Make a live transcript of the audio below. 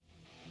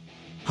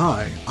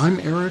Hi, I'm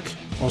Eric,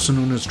 also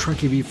known as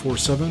Trekkie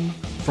V47,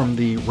 from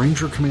the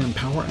Ranger Command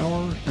Power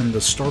Hour and the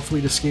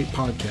Starfleet Escape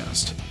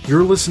podcast.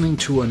 You're listening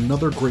to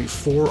another great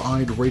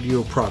Four-Eyed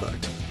Radio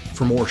product.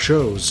 For more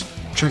shows,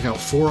 check out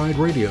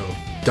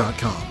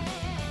foureyedradio.com.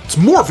 It's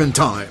morphin'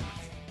 time!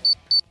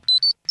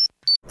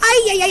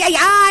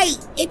 Aye!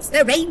 It's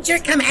the Ranger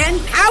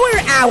Command Power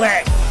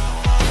Hour!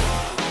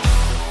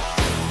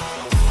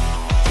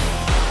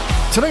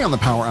 Today on the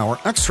Power Hour,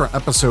 extra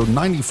episode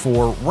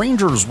 94,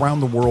 Rangers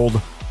Round the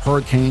World,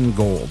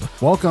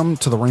 HurricaneGold. Welcome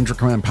to the Ranger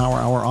Command Power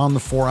Hour on the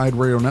Four-Eyed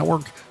Radio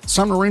Network. It's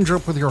time to Ranger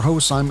up with your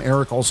host. I'm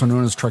Eric, also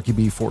known as Trekkie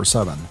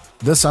B47.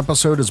 This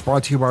episode is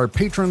brought to you by our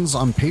patrons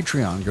on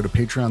Patreon. Go to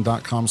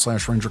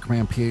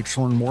patreon.com/RangerCommandPH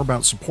to learn more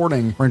about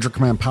supporting Ranger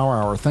Command Power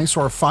Hour. Thanks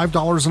to our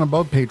 $5 and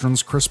above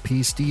patrons, Chris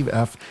P, Steve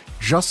F,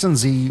 Justin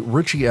Z,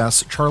 Richie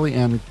S, Charlie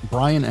N,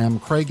 Brian M,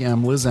 Craig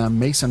M, Liz M,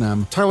 Mason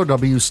M, Tyler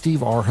W,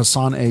 Steve R,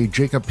 Hassan A,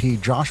 Jacob P,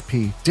 Josh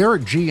P,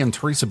 Derek G, and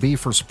Teresa B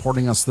for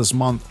supporting us this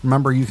month.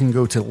 Remember, you can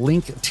go to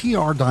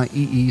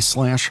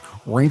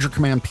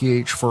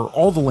linktr.ee/RangerCommandPH for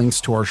all the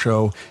links to our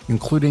show,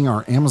 including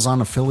our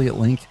Amazon affiliate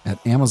link at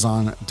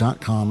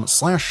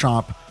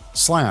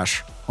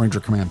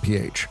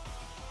amazon.com/shop/RangerCommandPH.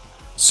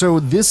 So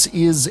this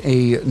is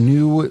a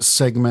new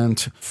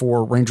segment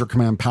for Ranger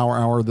Command Power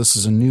Hour. This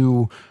is a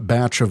new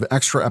batch of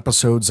extra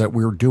episodes that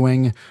we're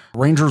doing.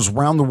 Rangers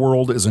Round the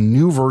World is a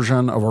new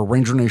version of our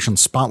Ranger Nation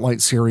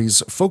Spotlight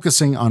series,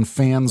 focusing on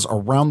fans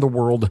around the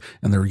world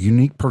and their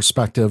unique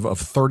perspective of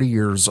 30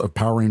 years of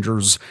Power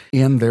Rangers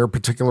in their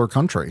particular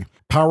country.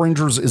 Power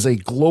Rangers is a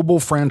global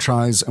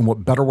franchise, and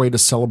what better way to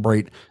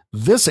celebrate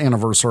this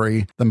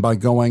anniversary than by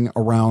going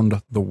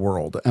around the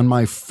world. And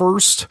my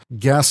first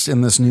guest in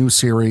this new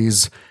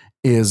series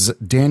is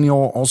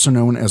Daniel, also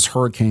known as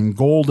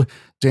HurricaneGold.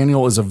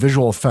 Daniel is a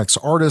visual effects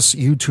artist,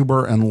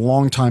 YouTuber, and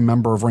longtime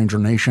member of Ranger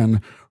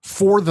Nation.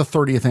 For the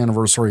 30th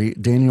anniversary,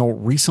 Daniel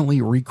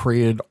recently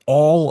recreated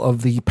all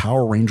of the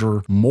Power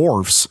Ranger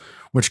morphs,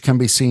 which can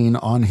be seen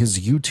on his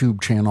YouTube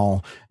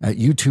channel at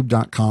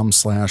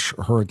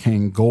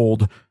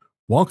youtube.com/HurricaneGold.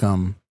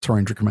 Welcome to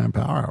Ranger Command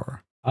Power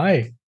Hour.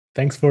 Hi.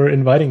 Thanks for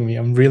inviting me.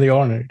 I'm really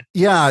honored.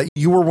 Yeah,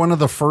 you were one of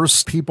the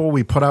first people.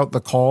 We put out the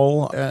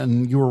call,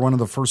 and you were one of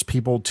the first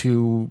people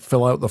to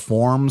fill out the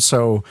form.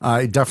 So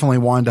I definitely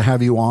wanted to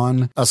have you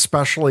on,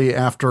 especially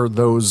after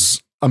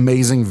those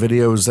amazing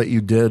videos that you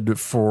did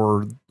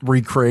for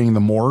recreating the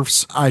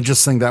morphs. I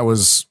just think that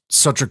was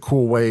such a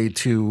cool way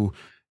to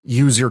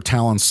use your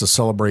talents to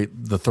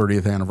celebrate the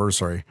 30th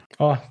anniversary.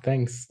 Oh,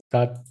 thanks.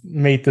 That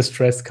made the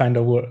stress kind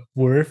of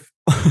worth.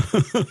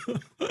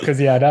 Because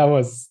that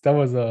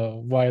was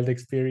a wild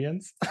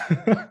experience.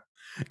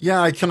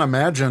 Yeah, I can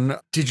imagine.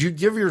 Did you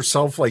give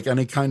yourself like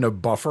any kind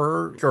of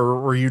buffer, or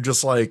were you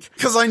just like,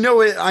 because I know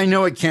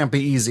it can't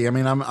be easy. I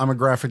mean, I'm a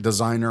graphic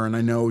designer, and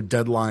I know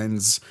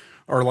deadlines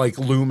are like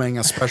looming,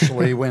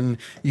 especially when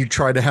you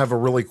try to have a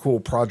really cool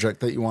project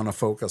that you want to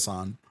focus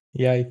on.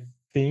 Yeah, I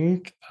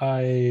think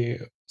I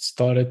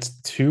started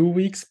 2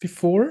 weeks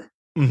before.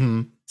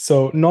 Mm-hmm.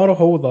 So not a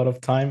whole lot of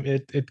time.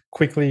 It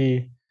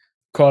quickly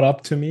caught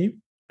up to me.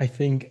 I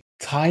think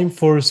Time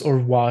Force or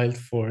Wild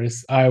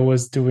Force, I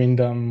was doing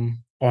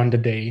them on the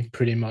day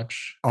pretty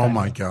much. Oh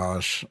my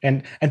gosh.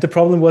 And the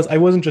problem was I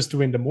wasn't just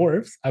doing the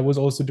morphs, I was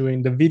also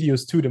doing the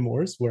videos to the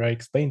morphs where I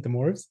explained the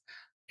morphs.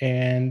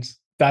 And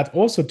that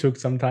also took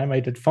some time. I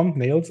did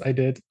thumbnails, I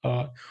did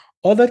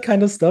all that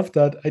kind of stuff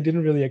that I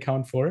didn't really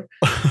account for.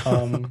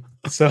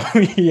 So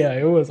yeah,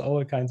 it was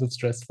all kinds of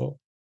stressful.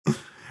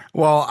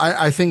 Well,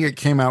 I think it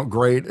came out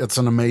great. It's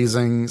an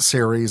amazing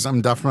series.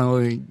 I'm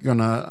definitely going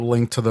to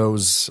link to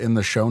those in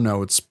the show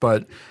notes.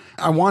 But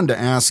I wanted to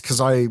ask, because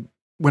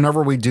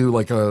whenever we do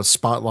like a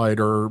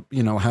spotlight or,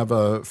 have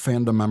a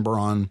fandom member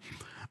on,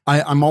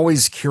 I'm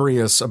always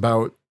curious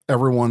about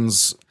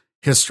everyone's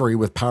history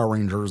with Power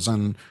Rangers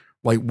and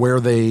like where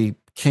they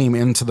came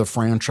into the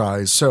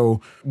franchise. So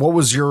what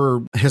was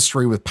your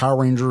history with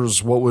Power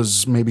Rangers? What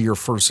was maybe your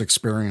first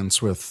experience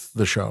with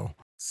the show?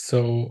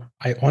 So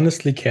I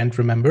honestly can't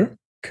remember,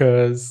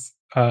 because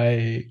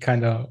I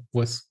kind of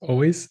was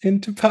always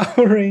into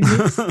Power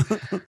Rangers.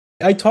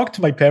 I talked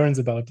to my parents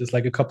about this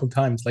like a couple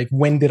times, like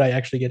when did I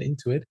actually get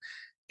into it?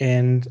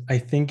 And I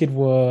think it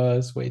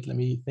was, let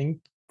me think,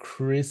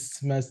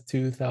 Christmas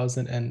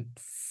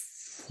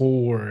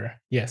 2004.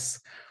 Yes,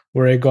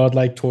 where I got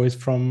like toys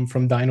from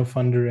Dino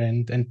Thunder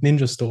and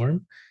Ninja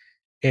Storm.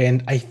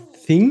 And I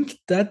think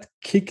that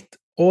kicked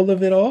all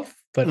of it off,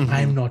 but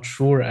I'm not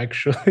sure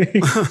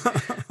actually.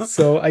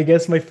 So I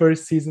guess my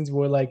first seasons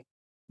were like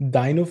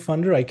Dino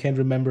Thunder. I can't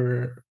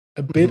remember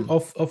a bit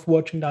of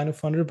watching Dino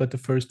Thunder, but the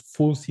first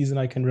full season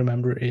I can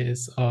remember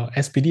is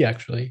SPD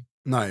actually.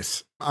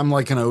 Nice. I'm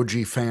like an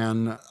OG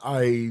fan.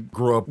 I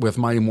grew up with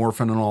Mighty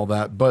Morphin and all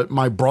that, but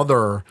my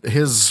brother,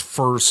 his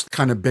first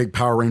kind of big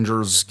Power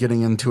Rangers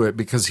getting into it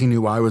because he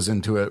knew I was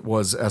into it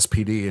was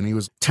SPD, and he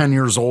was 10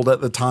 years old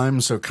at the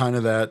time, so kind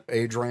of that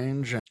age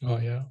range. Oh,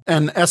 yeah.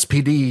 And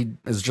SPD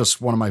is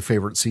just one of my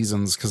favorite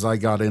seasons because I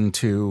got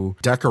into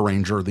Deca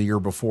Ranger the year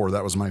before.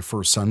 That was my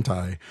first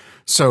Sentai.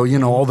 So, you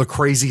know, all the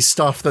crazy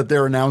stuff that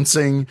they're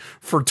announcing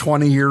for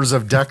 20 years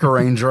of Deca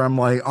Ranger, I'm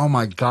like, oh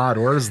my God,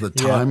 where's the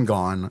time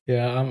gone?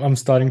 Yeah, I'm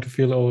starting to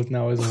feel old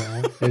now as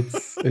well.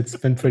 It's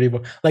been pretty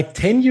like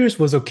 10 years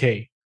was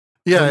okay.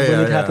 Yeah, when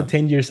it had yeah. the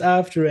 10 years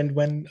after, and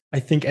when I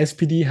think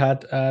SPD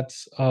had at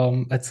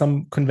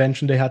some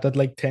convention, they had that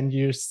like 10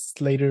 years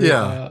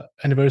later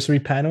anniversary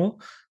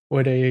panel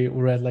where they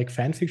were at like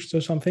fan fictions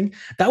or something.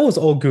 That was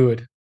all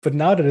good. But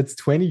now that it's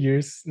 20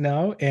 years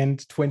now and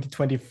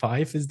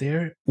 2025 is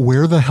there.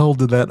 Where the hell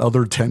did that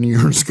other 10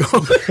 years go?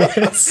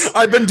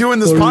 I've been doing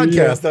this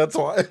podcast, that's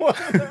why.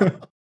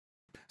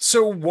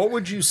 So what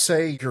would you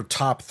say your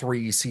top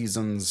 3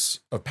 seasons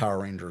of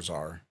Power Rangers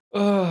are?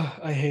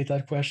 I hate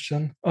that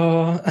question.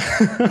 Well,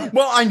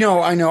 I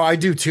know. I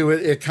do too.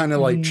 It kind of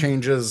like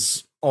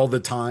changes all the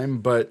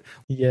time, but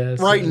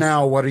right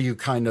now, what are you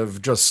kind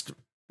of just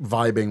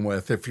vibing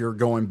with if you're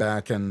going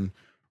back and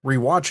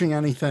rewatching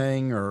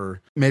anything, or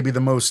maybe the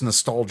most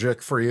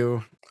nostalgic for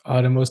you?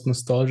 The most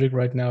nostalgic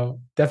right now,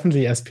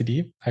 definitely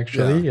SPD,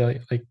 actually.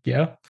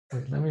 Yeah.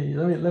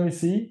 Let me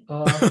see.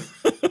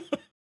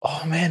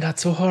 Oh man,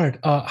 that's so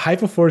hard.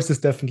 Hyperforce is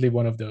definitely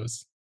one of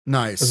those.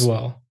 Nice. As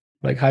well.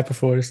 Like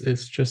Hyperforce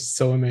is just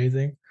so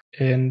amazing.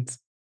 And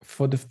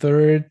for the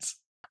third,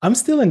 I'm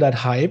still in that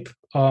hype.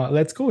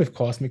 Let's go with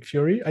Cosmic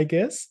Fury, I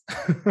guess.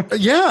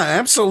 Yeah,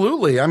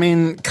 absolutely. I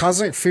mean,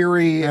 Cosmic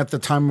Fury at the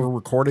time we're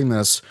recording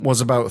this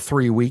was about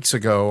 3 weeks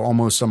ago,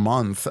 almost a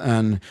month.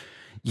 And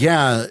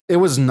yeah, it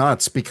was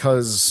nuts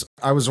because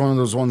I was one of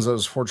those ones that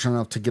was fortunate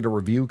enough to get a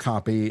review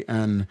copy,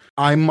 and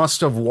I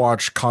must have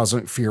watched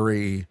Cosmic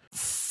Fury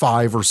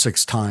 5 or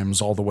 6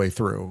 times all the way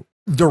through.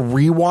 The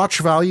rewatch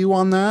value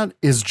on that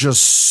is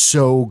just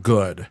so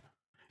good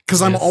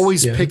because I'm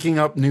always picking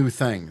up new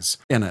things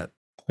in it.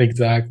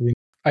 Exactly.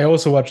 I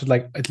also watched it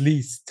like at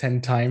least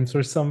 10 times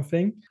or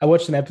something. I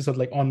watched an episode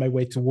like on my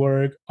way to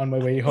work, on my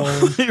way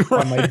home,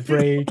 on my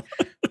break,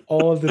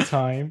 all the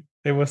time.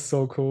 It was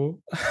so cool.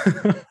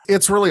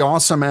 It's really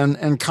awesome.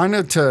 And kind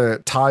of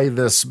to tie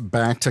this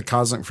back to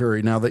Cosmic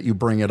Fury, now that you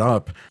bring it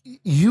up,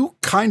 you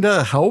kind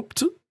of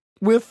helped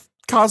with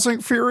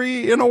Cosmic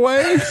Fury in a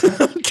way.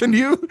 Can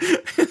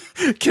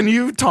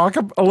you talk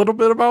a little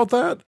bit about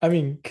that? I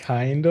mean,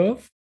 kind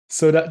of.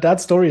 So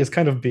that story is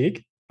kind of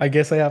big. I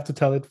guess I have to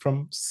tell it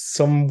from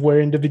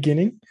somewhere in the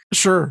beginning.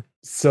 Sure.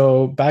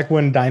 So back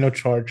when Dino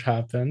Charge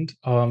happened,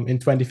 in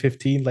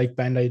 2015, like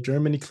Bandai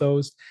Germany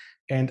closed.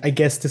 And I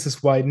guess this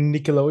is why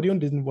Nickelodeon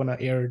didn't want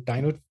to air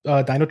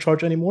Dino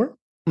Charge anymore.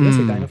 Did I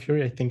say Dino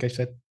Fury? I think I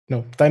said,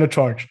 no, Dino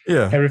Charge.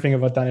 Yeah. Everything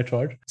about Dino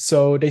Charge.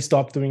 So they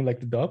stopped doing like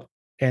the dub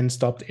and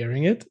stopped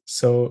airing it.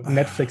 So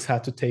Netflix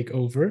had to take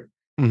over.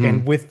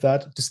 And with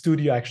that, the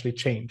studio actually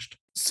changed.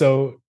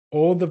 So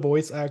all the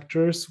voice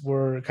actors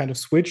were kind of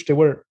switched. They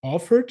were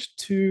offered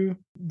to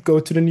go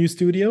to the new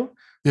studio,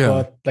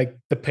 but like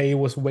the pay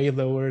was way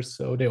lower.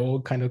 So they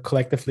all kind of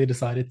collectively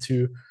decided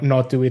to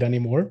not do it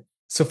anymore.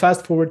 So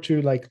fast forward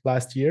to like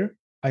last year,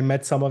 I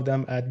met some of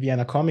them at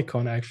Vienna Comic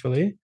Con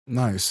actually.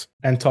 Nice.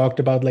 And talked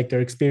about like their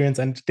experience.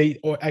 And they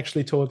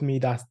actually told me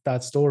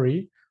that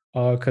story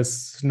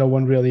because no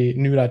one really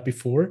knew that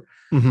before.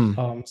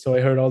 So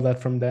I heard all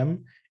that from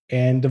them.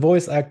 And the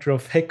voice actor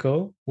of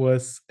Heckle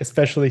was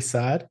especially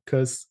sad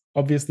because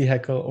obviously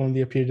Heckle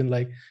only appeared in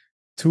like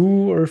 2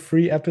 or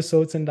 3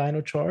 episodes in Dino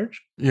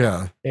Charge.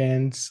 Yeah.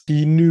 And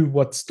he knew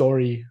what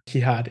story he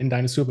had in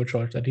Dino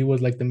Supercharge, that he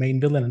was like the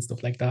main villain and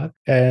stuff like that.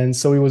 And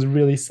so he was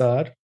really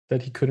sad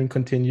that he couldn't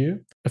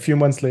continue. A few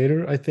months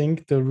later, I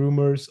think the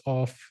rumors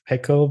of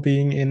Heckle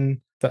being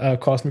in the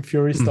Cosmic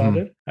Fury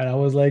started. And I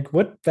was like,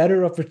 what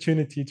better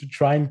opportunity to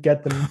try and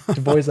get the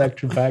voice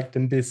actor back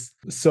than this?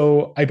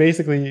 So I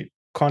basically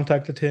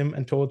contacted him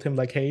and told him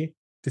like, hey,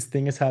 this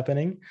thing is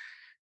happening.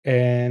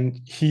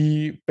 And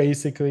he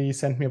basically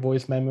sent me a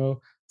voice memo,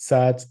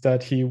 said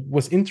that he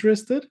was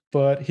interested,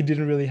 but he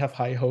didn't really have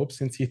high hopes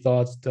since he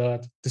thought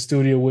that the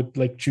studio would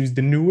like choose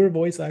the newer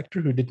voice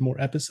actor who did more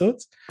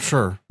episodes.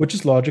 Sure. Which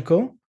is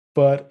logical,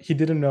 but he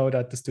didn't know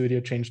that the studio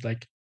changed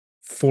like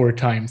 4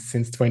 times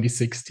since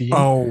 2016.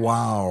 Oh,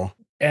 wow.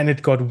 And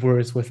it got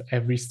worse with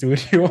every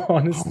studio,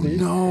 honestly.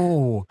 Oh,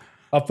 no.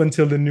 Up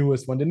until the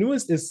newest one. The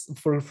newest is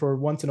for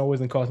Once and Always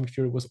in Cosmic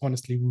Fury was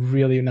honestly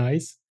really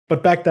nice.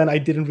 But back then I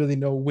didn't really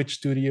know which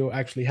studio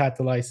actually had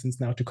the license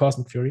now to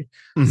Cosmic Fury.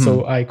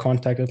 So I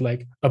contacted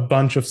like a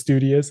bunch of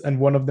studios and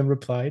one of them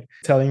replied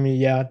telling me,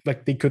 yeah,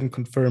 like they couldn't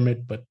confirm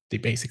it, but they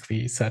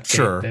basically said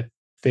that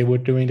they were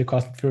doing the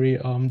Cosmic Fury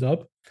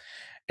dub.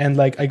 And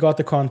like I got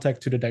the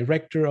contact to the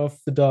director of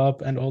the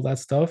dub and all that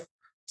stuff.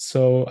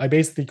 So I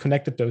basically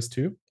connected those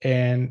two.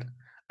 And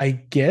I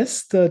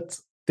guess that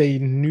they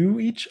knew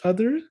each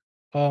other,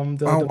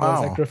 the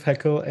voice actor of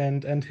Heckle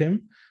and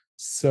him.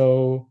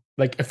 So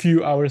like a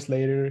few hours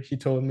later, he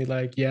told me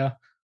like, yeah,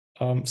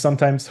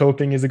 sometimes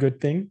hoping is a good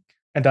thing.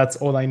 And that's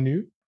all I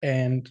knew.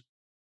 And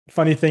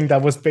funny thing,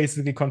 that was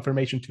basically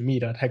confirmation to me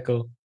that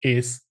Heckle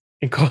is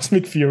in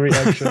Cosmic Fury,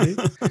 actually.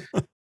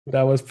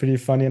 That was pretty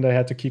funny. And I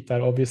had to keep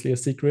that obviously a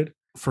secret.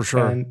 For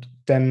sure. And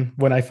then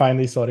when I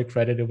finally saw the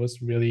credit, it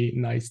was really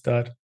nice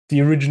that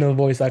the original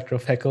voice actor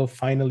of Heckle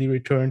finally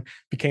returned,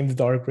 became the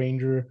Dark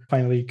Ranger,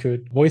 finally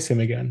could voice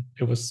him again.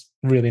 It was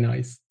really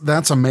nice.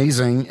 That's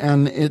amazing.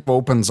 And it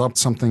opens up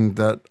something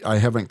that I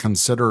haven't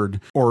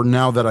considered, or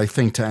now that I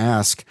think to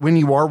ask. When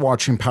you are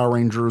watching Power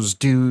Rangers,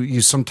 do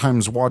you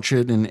sometimes watch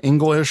it in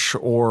English,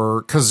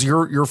 or because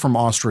you're from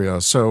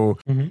Austria, so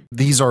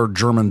these are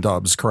German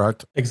dubs,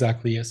 correct?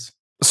 Exactly, yes.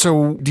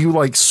 So do you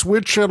like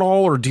switch at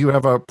all, or do you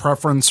have a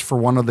preference for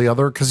one or the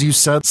other? Because you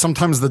said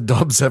sometimes the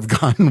dubs have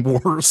gotten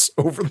worse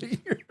over the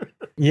years.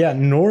 Yeah,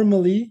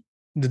 normally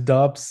the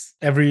dubs,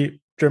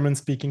 every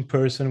German-speaking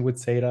person would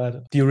say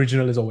that the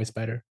original is always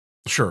better.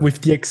 Sure.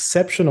 With the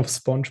exception of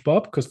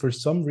SpongeBob, because for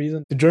some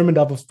reason the German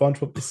dub of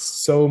SpongeBob is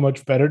so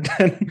much better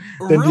than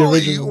the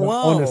original one.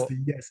 Wow. Honestly,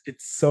 yes,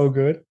 it's so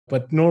good.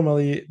 But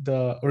normally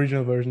the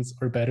original versions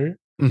are better.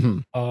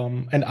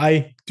 And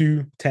I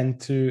do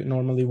tend to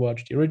normally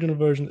watch the original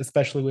version,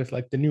 especially with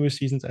like the newer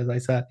seasons. As I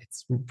said,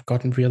 it's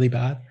gotten really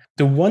bad.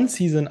 The one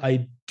season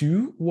I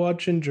do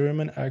watch in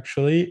German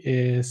actually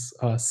is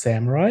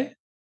Samurai.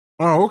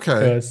 Oh, okay.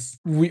 Because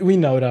we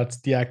know that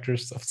the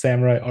actors of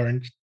Samurai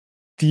aren't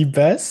the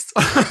best,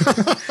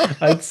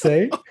 I'd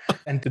say.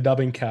 And the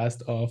dubbing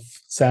cast of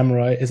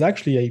Samurai is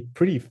actually a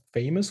pretty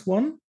famous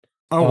one.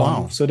 Oh,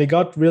 wow. So they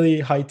got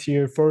really high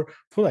tier for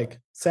like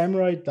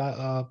Samurai,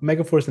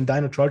 Megaforce, and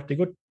Dino Charge. They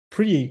got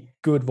pretty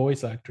good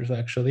voice actors,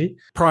 actually.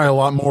 Probably a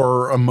lot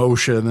more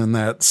emotion in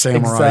that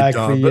Samurai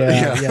dub.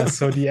 Yeah.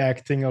 So the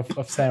acting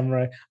of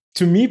Samurai,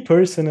 to me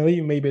personally,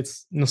 maybe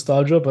it's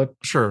nostalgia, but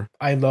sure,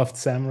 I loved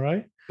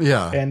Samurai.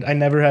 Yeah. And I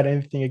never had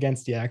anything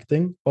against the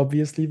acting,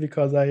 obviously,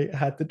 because I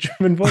had the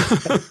German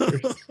voice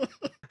actors.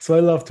 So I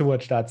love to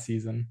watch that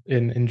season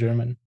in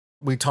German.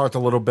 We talked a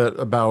little bit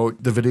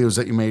about the videos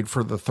that you made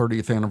for the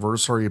 30th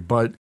anniversary,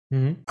 but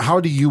how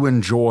do you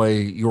enjoy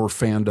your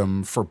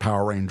fandom for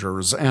Power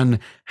Rangers? And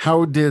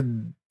how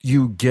did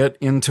you get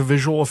into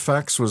visual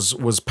effects?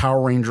 Was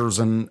Power Rangers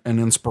an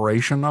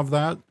inspiration of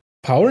that?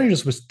 Power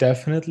Rangers was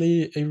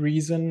definitely a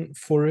reason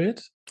for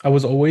it. I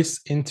was always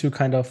into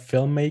kind of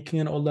filmmaking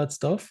and all that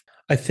stuff.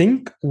 I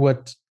think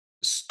what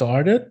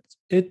started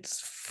it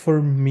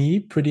for me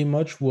pretty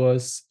much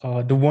was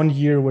the 1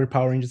 year where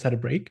Power Rangers had a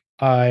break.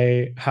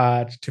 I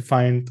had to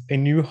find a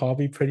new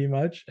hobby pretty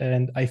much,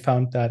 and I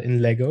found that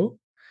in Lego.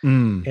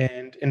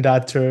 And in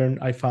that turn,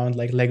 I found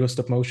like Lego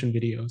stop motion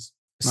videos.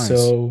 Nice.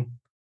 So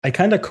I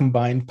kind of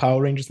combined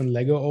Power Rangers and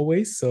Lego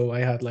always. So I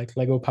had like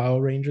Lego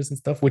Power Rangers and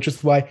stuff, which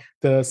is why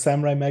the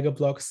Samurai Mega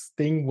Bloks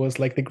thing was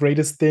like the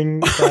greatest thing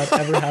that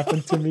ever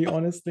happened to me,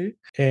 honestly.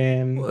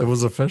 And it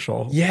was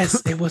official.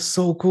 Yes, it was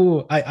so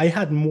cool. I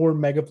had more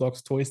Mega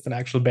Bloks toys than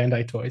actual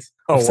Bandai toys.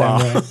 Oh,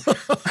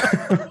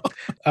 wow.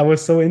 I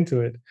was so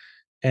into it.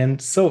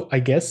 And so I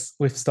guess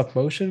with stop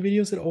motion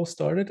videos, it all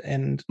started.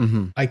 And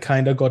I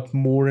kind of got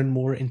more and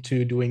more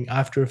into doing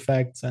After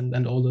Effects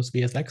and all those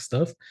VSX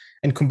stuff,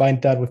 and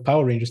combined that with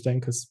Power Rangers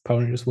then, because Power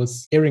Rangers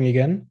was airing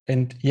again.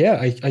 And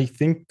yeah, I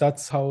think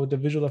that's how the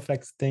visual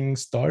effects thing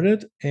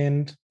started.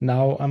 And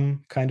now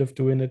I'm kind of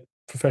doing it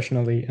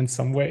professionally in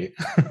some way.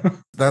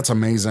 That's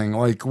amazing.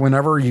 Like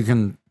whenever you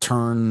can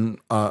turn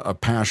a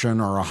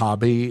passion or a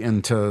hobby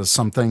into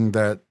something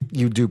that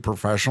you do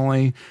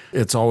professionally,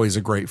 it's always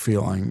a great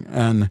feeling.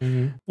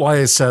 And like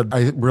I said,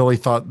 I really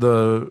thought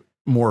the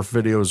Morph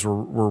videos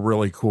were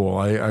really cool.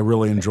 I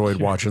really enjoyed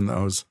watching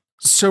those.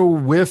 So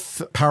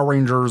with Power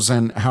Rangers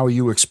and how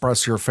you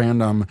express your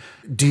fandom,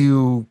 do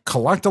you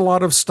collect a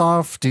lot of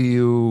stuff? Do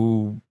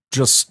you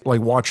just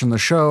like watching the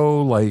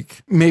show,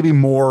 like maybe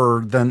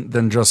more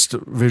than just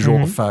visual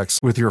effects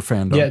with your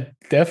fandom? Yeah,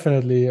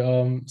 definitely.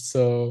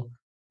 So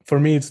for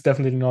me, it's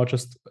definitely not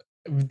just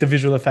the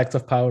visual effects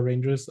of Power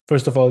Rangers.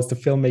 First of all, it's the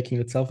filmmaking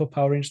itself of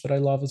Power Rangers that I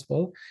love as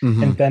well.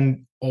 And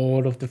then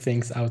all of the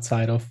things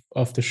outside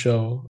of the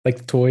show, like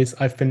the toys.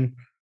 I've been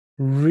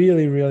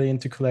really, really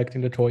into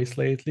collecting the toys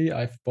lately.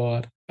 I've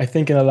bought, I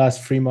think in the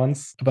last 3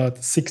 months,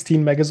 about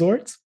 16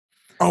 Megazords.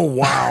 Oh,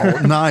 wow.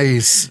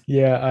 Nice.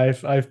 Yeah,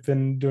 I've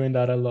been doing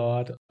that a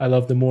lot. I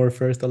love the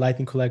Morphers, the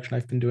Lightning Collection.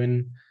 I've been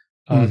doing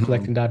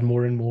collecting that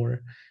more and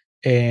more.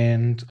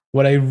 And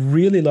what I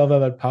really love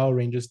about Power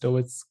Rangers, though,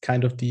 it's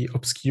kind of the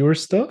obscure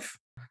stuff,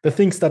 the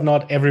things that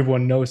not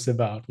everyone knows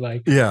about,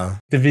 like the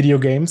video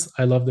games.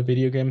 I love the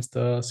video games,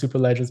 the Super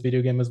Legends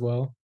video game as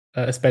well,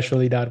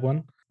 especially that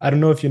one. I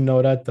don't know if you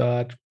know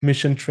that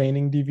Mission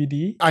Training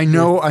DVD. I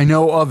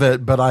know of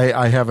it, but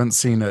I haven't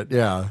seen it.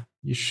 Yeah.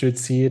 You should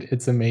see it.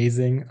 It's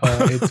amazing.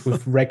 It's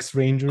with Rex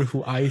Ranger,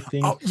 who I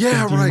think is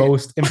the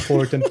most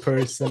important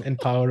person in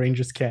Power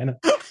Rangers canon.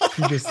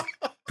 He just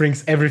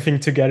brings everything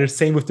together.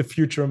 Same with the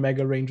future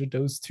Omega Ranger,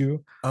 those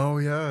two. Oh,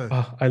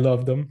 yeah. I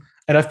love them.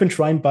 And I've been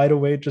trying, by the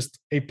way, just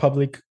a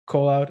public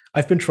call out.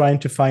 I've been trying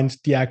to find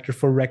the actor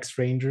for Rex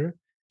Ranger.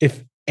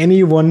 If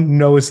anyone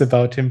knows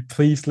about him,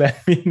 please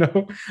let me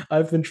know.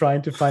 I've been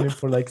trying to find him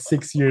for like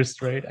 6 years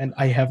straight, and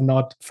I have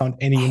not found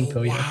any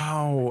info yet.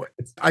 Wow.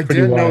 It's I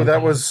pretty didn't know wild.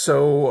 that was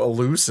so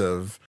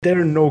elusive.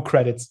 There are no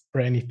credits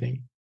or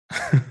anything.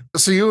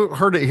 So you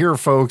heard it here,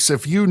 folks.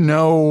 If you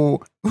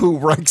know who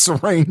Rex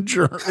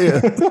Ranger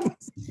is,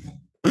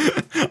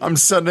 I'm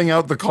sending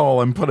out the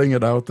call. I'm putting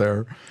it out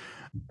there.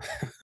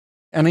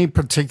 Any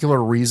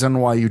particular reason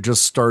why you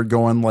just started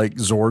going like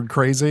Zord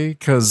crazy?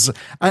 Because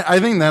I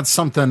think that's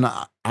something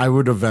I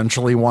would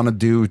eventually want to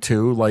do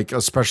too, like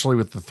especially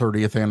with the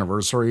 30th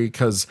anniversary,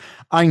 because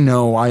I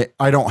know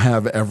I don't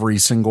have every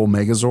single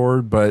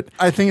Megazord, but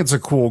I think it's a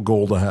cool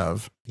goal to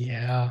have.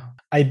 Yeah.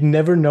 I'd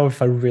never know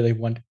if I really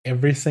want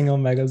every single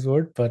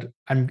Megazord, but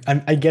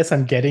I guess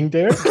I'm getting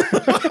there.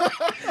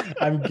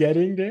 I'm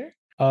getting there.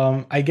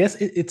 I guess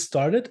it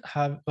started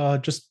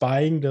just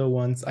buying the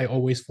ones I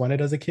always wanted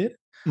as a kid.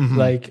 Mhm.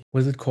 Like,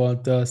 was it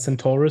called the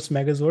Centaurus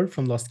Megazord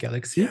from Lost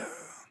Galaxy?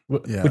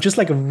 Yeah. Which is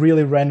like a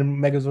really random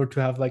Megazord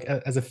to have like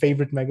as a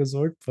favorite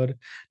Megazord. But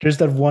there's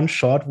that one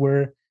shot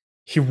where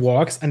he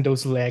walks and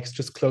those legs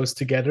just close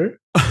together,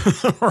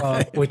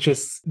 Right. which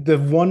is the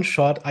one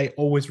shot I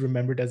always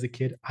remembered as a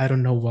kid. I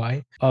don't know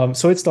why.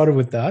 So it started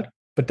with that,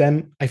 but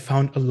then I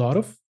found a lot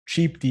of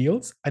cheap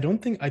deals. I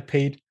don't think I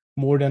paid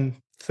more than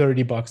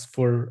 $30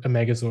 for a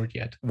Megazord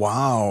yet.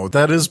 Wow,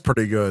 that is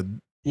pretty good.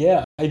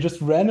 Yeah, I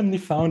just randomly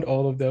found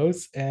all of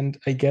those, and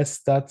I guess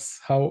that's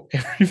how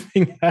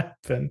everything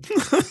happened.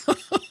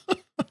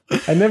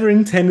 I never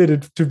intended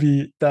it to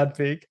be that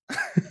big.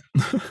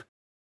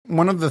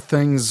 One of the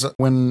things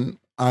when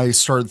I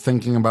started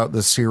thinking about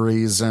the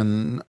series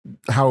and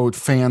how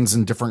fans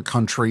in different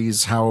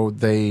countries, how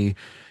they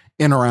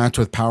interact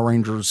with Power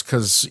Rangers,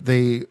 because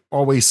they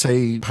always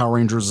say Power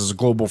Rangers is a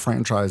global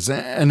franchise,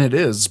 and it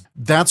is.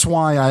 That's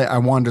why I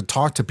wanted to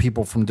talk to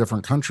people from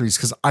different countries,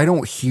 because I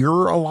don't hear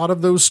a lot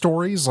of those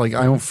stories. Like,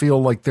 I don't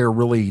feel like they're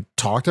really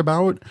talked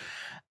about.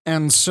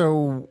 And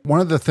so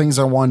one of the things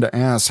I wanted to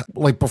ask,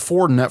 like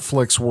before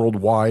Netflix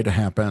Worldwide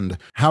happened,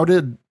 how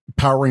did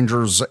Power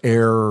Rangers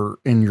air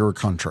in your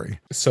country?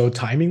 So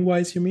timing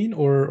wise, you mean,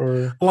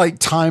 or like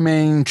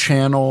timing,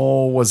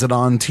 channel? Was it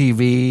on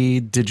TV?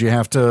 Did you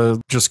have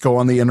to just go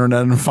on the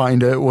internet and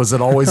find it? Was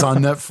it always on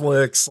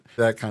Netflix?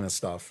 That kind of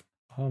stuff.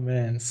 Oh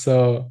man.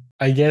 So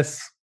I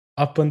guess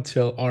up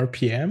until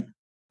RPM,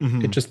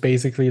 it just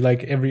basically,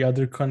 like every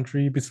other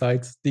country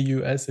besides the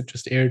US, it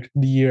just aired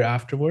the year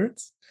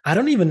afterwards. I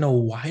don't even know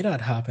why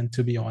that happened,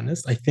 to be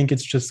honest. I think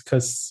it's just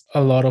because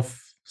a lot of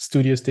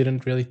studios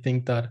didn't really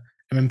think that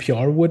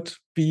MMPR would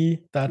be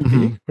that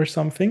big or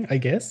something, I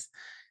guess.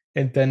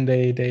 And then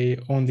they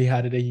only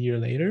had it a year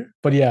later.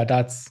 But yeah,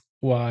 that's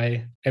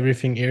why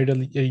everything aired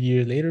a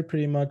year later,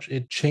 pretty much.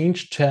 It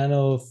changed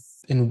channel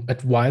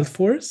at Wild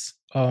Force,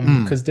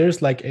 because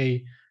there's like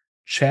a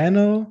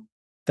channel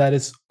that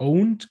is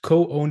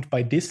co-owned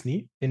by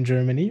Disney in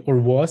Germany, or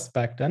was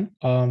back then,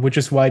 which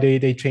is why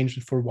they changed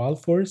it for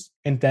Wild Force.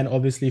 And then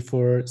obviously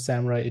for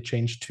Samurai, it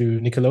changed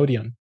to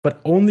Nickelodeon. But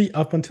only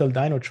up until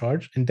Dino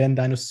Charge, and then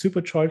Dino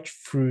Supercharge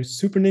through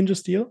Super Ninja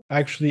Steel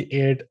actually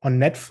aired on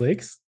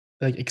Netflix,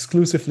 like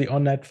exclusively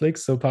on Netflix.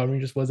 So Power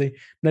Rangers was a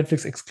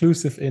Netflix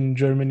exclusive in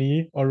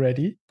Germany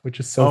already, which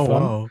is so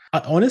fun. Wow.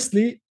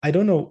 Honestly, I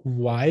don't know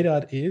why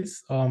that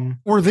is.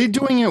 Were they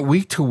doing it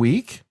week to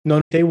week?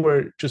 No, they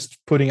were just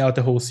putting out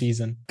the whole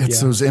season.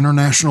 It's those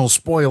international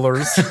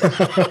spoilers.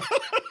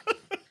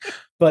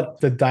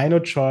 But the Dino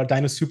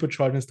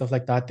Supercharge and stuff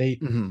like that, they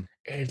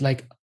aired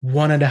like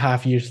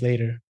 1.5 years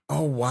later.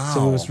 Oh, wow.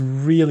 So it was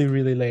really,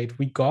 really late.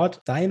 We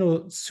got Dino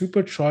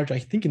Supercharge, I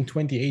think, in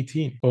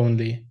 2018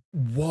 only.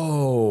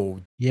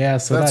 Whoa. Yeah,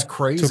 so that's that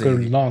crazy. took a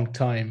long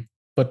time.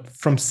 But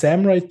from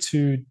Samurai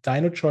to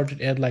Dino Charge, it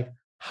aired like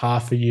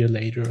half a year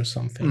later or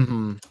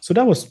something. So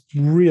that was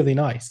really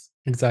nice.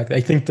 Exactly.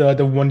 I think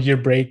the 1 year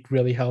break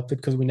really helped it,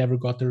 because we never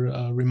got the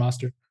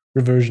remastered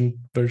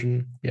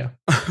version. Yeah,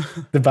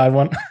 the bad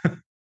one.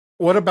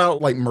 What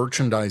about like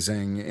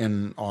merchandising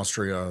in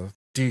Austria?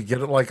 Do you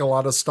get it like a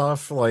lot of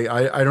stuff? Like,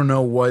 I don't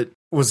know, what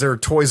was there,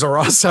 Toys R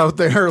Us out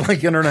there,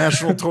 like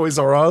international Toys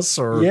R Us?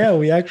 Or yeah,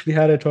 we actually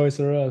had a Toys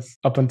R Us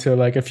up until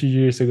like a few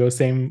years ago,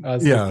 same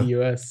as like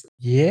the US.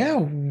 Yeah,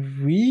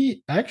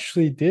 we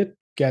actually did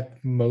get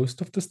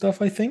most of the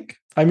stuff, I think.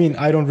 I mean,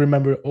 I don't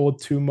remember all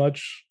too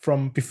much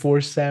from before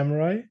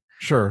Samurai.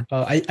 Sure.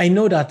 I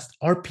know that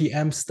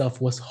RPM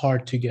stuff was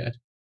hard to get,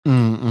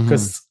 Mm-hmm.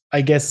 because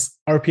I guess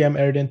RPM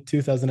aired in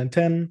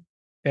 2010,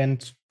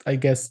 and I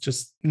guess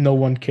just no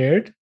one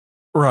cared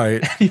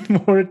Right.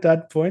 anymore at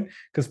that point,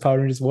 because Power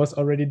Rangers was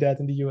already dead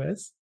in the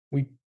US.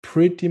 We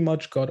pretty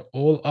much got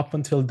all up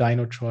until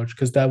Dino Charge,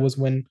 because that was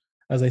when,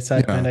 as I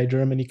said, Yeah. Bandai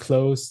Germany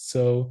closed.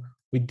 So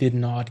we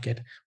didn't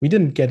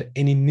get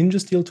any Ninja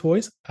Steel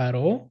toys at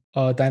all.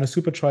 Dino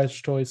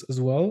Supercharge toys as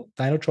well.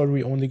 Dino Charge,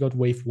 we only got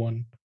Wave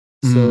 1.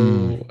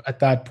 So at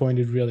that point,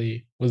 it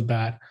really was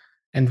bad.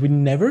 And we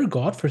never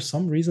got, for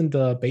some reason,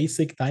 the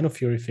basic Dino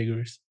Fury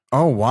figures.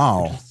 Oh,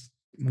 wow. Which is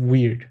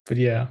weird, but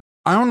yeah.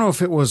 I don't know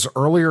if it was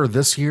earlier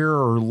this year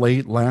or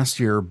late last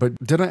year, but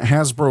didn't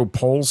Hasbro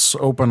Pulse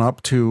open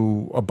up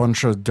to a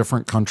bunch of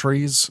different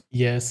countries?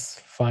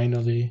 Yes,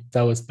 finally.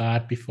 That was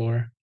bad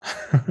before.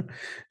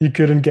 You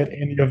couldn't get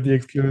any of the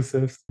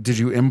exclusives. Did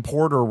you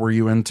import or were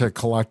you into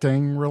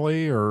collecting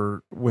really?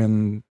 Or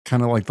when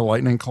kind of like the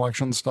Lightning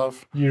Collection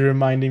stuff? You're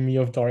reminding me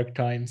of dark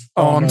times.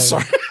 Oh, Oh I'm no.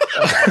 sorry.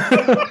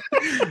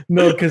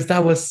 No, because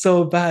that was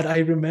so bad. I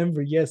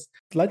remember, yes.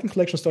 The Lightning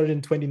Collection started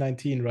in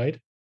 2019, right?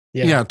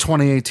 Yeah,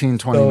 2018,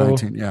 So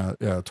 2019. Yeah,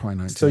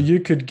 2019. you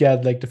could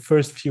get like the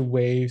first few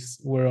waves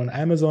were on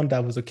Amazon,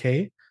 that was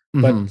okay.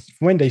 Hmm. But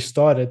when they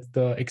started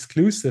the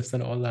exclusives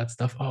and all that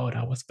stuff, oh,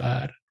 that was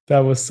bad. That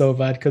was so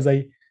bad because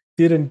I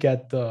didn't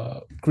get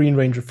the Green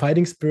Ranger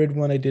Fighting Spirit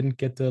one. I didn't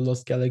get the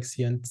Lost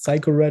Galaxy and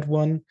Psycho Red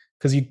one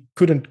because you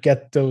couldn't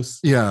get those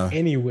Yeah.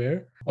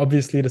 anywhere.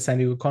 Obviously, the San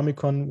Diego Comic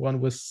Con one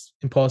was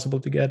impossible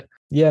to get.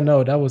 Yeah,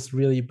 no, that was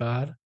really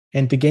bad.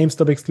 And the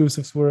GameStop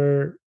exclusives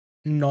were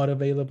not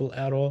available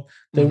at all.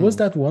 There was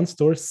that one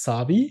store,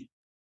 Sabi,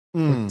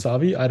 or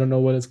Savi, I don't know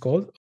what it's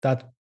called,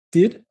 that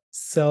did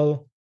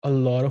sell a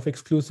lot of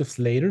exclusives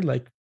later,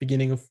 like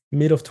beginning of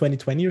mid of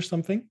 2020 or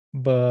something.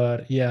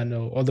 But yeah,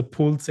 no, all the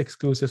Pulse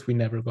exclusives we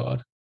never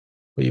got.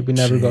 We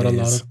never got a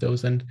lot Jeez. of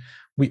those. And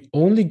we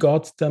only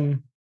got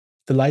them,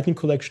 the Lightning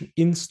Collection,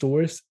 in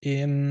stores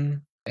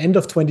in end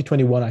of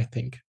 2021, I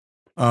think.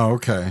 Oh,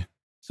 okay.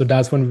 So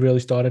that's when we really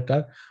started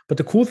that. But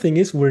the cool thing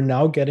is we're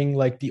now getting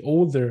like the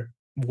older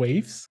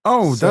waves.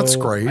 Oh, that's So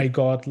great. I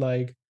got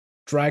like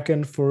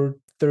Dragon for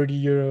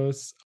 30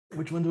 euros.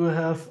 Which one do I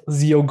have?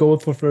 Zeo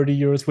Gold for 30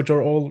 euros, which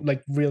are all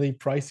like really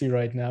pricey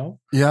right now.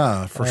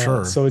 Yeah, for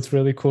sure. So it's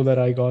really cool that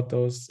I got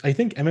those. I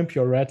think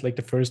MMPR Red, like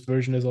the first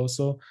version, is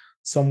also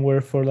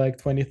somewhere for like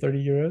 20,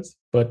 30 euros.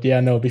 But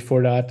yeah, no,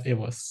 before that it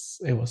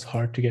was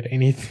hard to get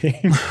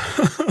anything.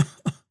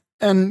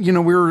 And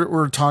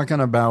we're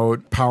talking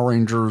about Power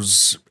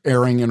Rangers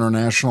airing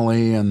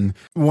internationally, and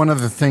one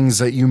of the things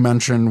that you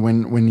mentioned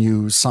when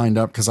you signed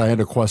up, because I had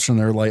a question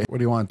there, like, what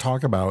do you want to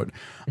talk about?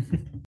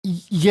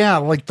 Yeah,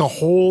 like the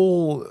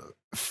whole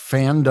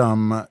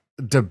fandom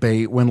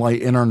debate when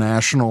like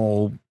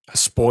international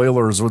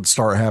spoilers would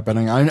start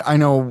happening. I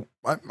know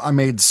I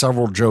made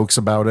several jokes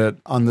about it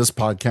on this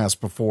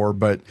podcast before,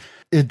 but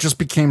it just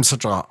became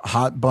such a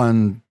hot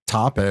button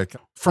topic.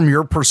 From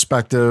your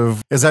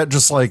perspective, is that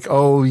just like,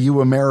 oh,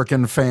 you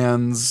American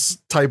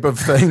fans type of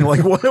thing?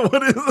 Like what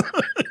is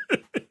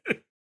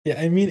it? Yeah,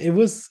 I mean, it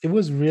was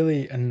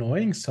really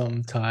annoying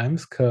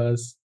sometimes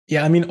because,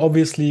 yeah, I mean,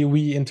 obviously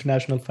we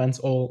international fans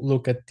all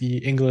look at the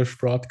English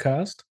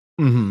broadcast,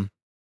 Mm-hmm.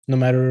 no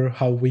matter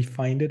how we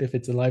find it, if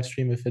it's a live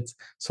stream, if it's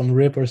some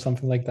rip or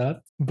something like that.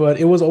 But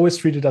it was always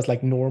treated as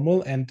like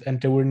normal, and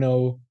there were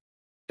no,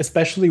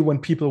 especially when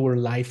people were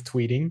live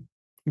tweeting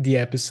the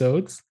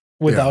episodes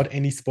without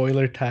any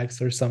spoiler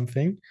tags or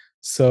something.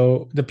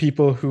 So the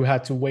people who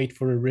had to wait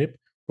for a rip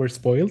were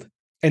spoiled.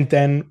 And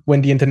then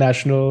when the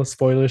international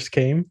spoilers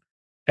came,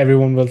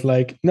 everyone was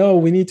like, "No,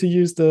 we need to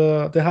use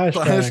the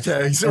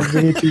hashtags. And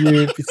we need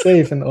to be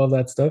safe and all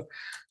that stuff."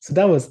 So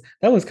that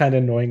was kind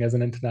of annoying as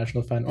an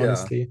international fan,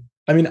 honestly.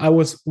 I mean, I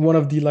was one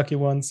of the lucky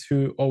ones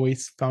who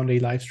always found a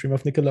live stream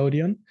of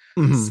Nickelodeon,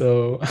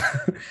 so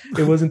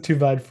it wasn't too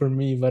bad for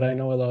me. But I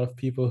know a lot of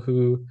people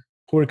who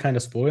were kind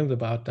of spoiled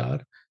about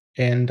that.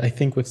 And I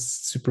think with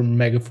Super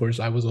Megaforce,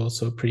 I was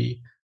also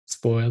pretty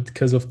spoiled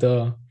because of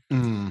the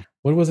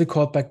what was it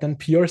called back then?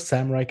 Pure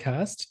Samurai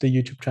Cast, the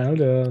YouTube channel,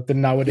 the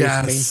nowadays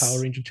main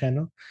Power Ranger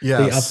channel.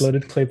 They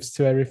uploaded clips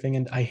to everything,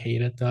 and I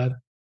hated that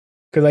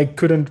because I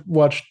couldn't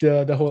watch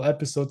the whole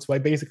episode, so I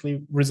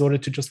basically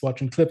resorted to just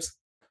watching clips.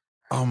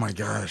 Oh my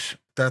gosh,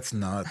 that's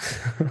nuts.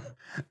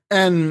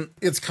 And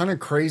it's kind of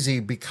crazy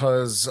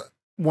because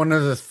one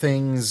of the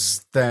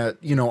things that,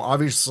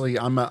 obviously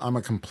I'm a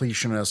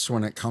completionist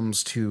when it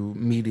comes to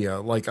media.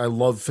 Like I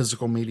love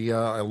physical media.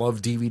 I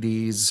love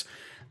DVDs.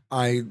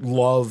 I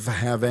love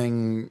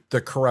having the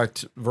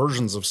correct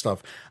versions of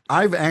stuff.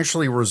 I've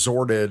actually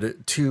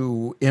resorted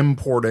to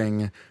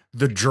importing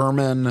the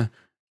German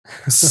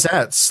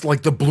sets,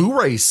 like the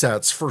Blu-ray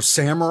sets for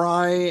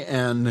Samurai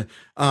and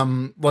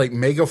like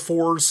Mega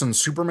Force and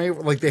Super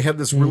Mega. Like they had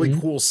this really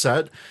cool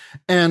set.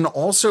 And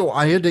also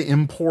I had to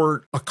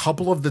import a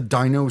couple of the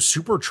Dino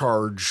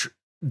Supercharge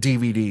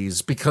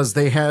DVDs because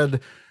they had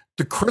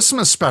the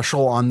Christmas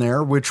special on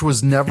there, which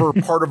was never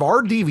part of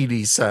our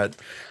DVD set.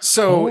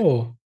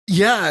 So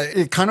yeah,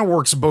 it kind of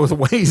works both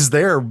ways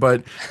there,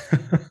 but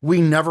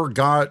we never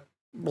got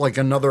like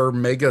another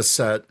mega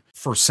set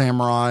for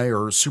Samurai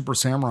or Super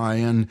Samurai.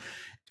 And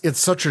it's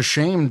such a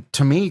shame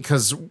to me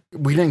because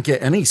we didn't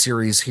get any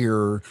series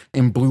here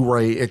in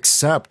Blu-ray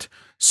except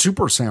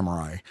Super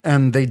Samurai.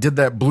 And they did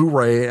that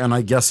Blu-ray and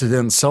I guess it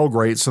didn't sell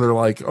great. So they're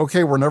like,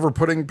 okay, we're never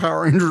putting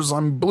Power Rangers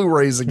on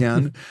Blu-rays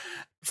again.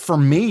 For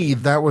me,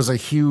 that was a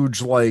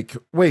huge like,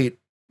 wait,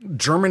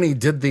 Germany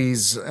did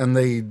these and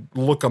they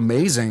look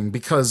amazing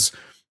because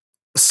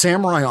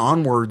Samurai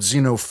onwards,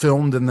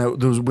 filmed in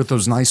those with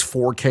those nice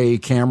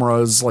 4K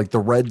cameras, like the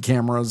red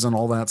cameras and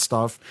all that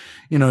stuff.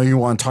 You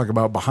want to talk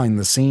about behind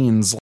the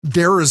scenes.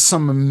 There is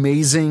some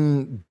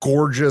amazing,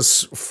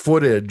 gorgeous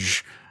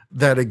footage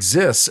that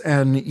exists.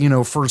 And,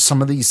 for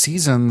some of these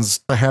seasons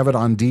to have it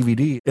on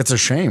DVD, it's a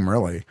shame,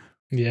 really.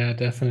 Yeah,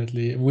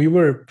 definitely. We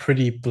were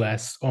pretty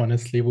blessed,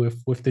 honestly,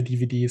 with the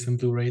DVDs and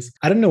Blu-rays.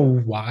 I don't know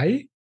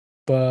why,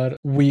 but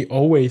we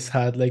always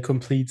had like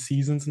complete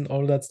seasons and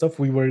all that stuff.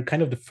 We were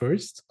kind of the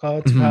first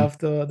to have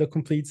the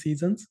complete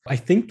seasons. I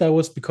think that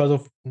was because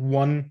of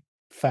one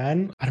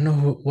fan. I don't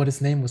know what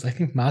his name was. I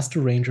think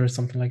Master Ranger or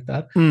something like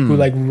that, who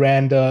like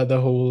ran the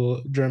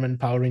whole German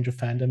Power Ranger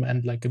fandom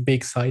and like a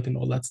big site and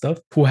all that stuff,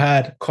 who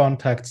had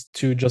contacts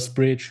to Just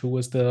Bridge, who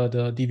was the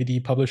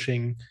DVD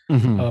publishing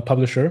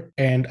publisher.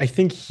 And I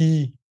think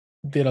he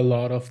did a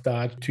lot of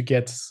that to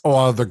get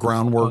the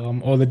groundwork,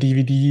 all the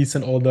DVDs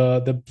and all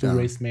the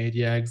Blu-rays made.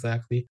 Yeah,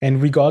 exactly.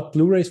 And we got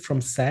Blu-rays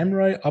from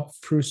Samurai up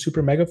through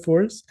Super Mega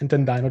Force, and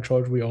then Dino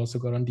Charge we also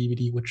got on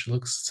DVD, which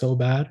looks so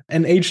bad.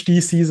 An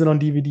HD season on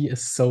DVD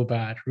is so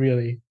bad,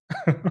 really.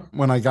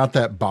 When I got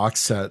that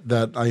box set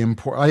that I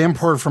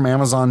imported from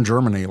Amazon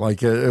Germany,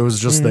 like it was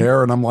just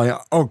there, and I'm like,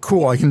 oh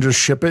cool, I can just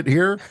ship it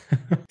here,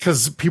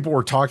 because people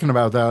were talking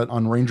about that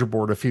on Ranger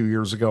Board a few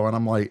years ago, and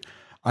I'm like,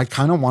 I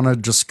kind of want to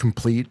just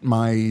complete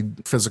my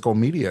physical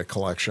media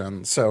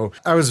collection. So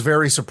I was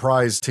very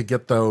surprised to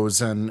get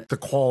those, and the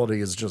quality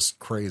is just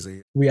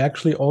crazy. We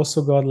actually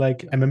also got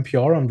like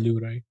MMPR on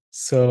Blu-ray.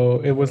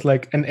 So it was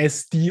like an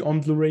SD on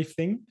Blu-ray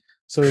thing.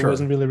 So it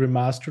wasn't really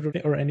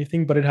remastered or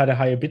anything, but it had a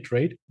higher bit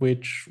rate,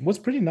 which was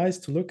pretty nice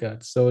to look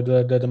at. So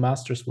the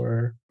masters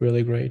were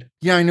really great.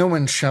 Yeah, I know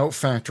when Shout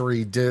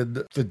Factory did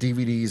the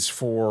DVDs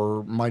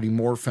for Mighty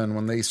Morphin,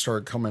 when they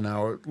started coming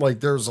out,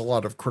 like there's a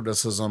lot of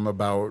criticism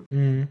about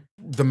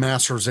the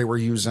masters they were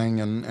using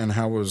and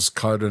how it was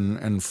cut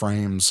and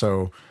framed.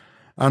 So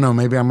I don't know,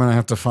 maybe I'm going to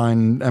have to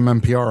find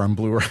MMPR on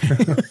Blu-ray.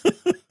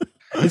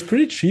 It's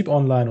pretty cheap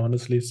online,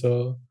 honestly.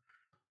 So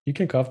you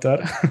can cop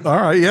that.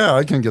 All right. Yeah,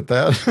 I can get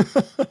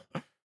that.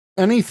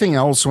 Anything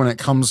else when it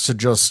comes to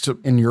just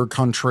in your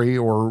country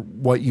or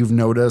what you've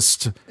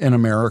noticed in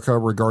America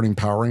regarding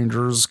Power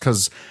Rangers?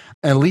 Because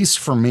at least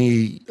for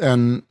me,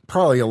 and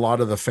probably a lot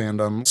of the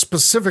fandom,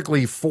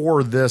 specifically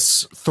for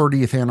this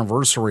 30th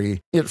anniversary,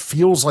 it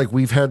feels like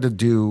we've had to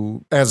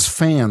do, as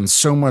fans,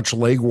 so much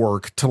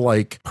legwork to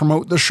like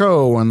promote the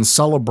show and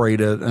celebrate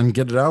it and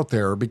get it out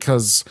there,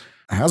 because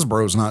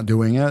Hasbro's not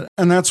doing it.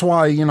 And that's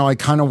why, I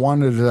kind of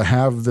wanted to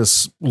have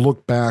this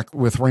look back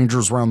with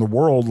Rangers Around the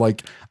World.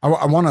 Like,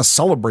 I want to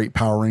celebrate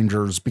Power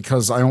Rangers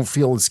because I don't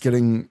feel it's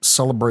getting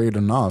celebrated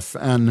enough.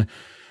 And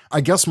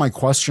I guess my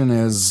question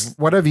is,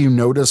 what have you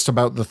noticed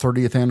about the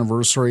 30th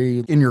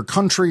anniversary in your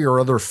country or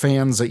other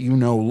fans that you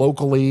know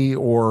locally?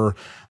 Or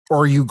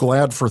are you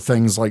glad for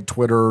things like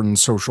Twitter and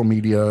social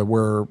media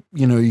where,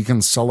 you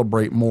can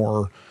celebrate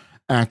more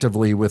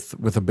actively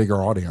with a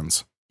bigger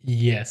audience?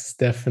 Yes,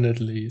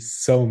 definitely.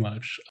 So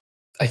much.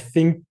 I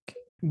think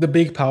the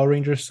big Power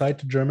Rangers site,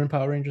 the German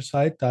Power Rangers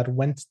site, that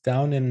went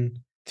down in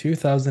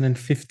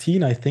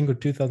 2015, I think, or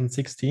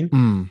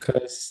 2016,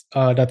 because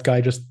that guy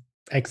just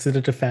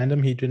exited the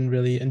fandom. He didn't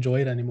really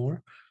enjoy it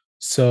anymore.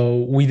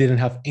 So we didn't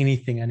have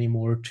anything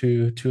anymore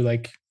to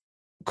like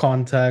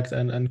contact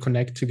and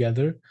connect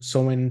together.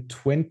 So in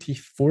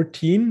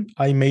 2014,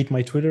 I made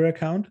my Twitter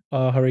account,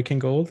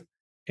 HurricaneGold.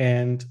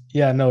 And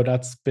yeah, no,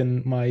 that's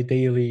been my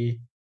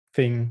daily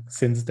thing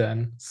since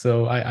then.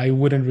 So I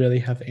wouldn't really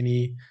have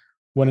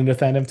anyone in the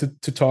fandom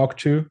to talk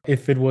to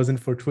if it wasn't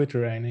for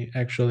Twitter,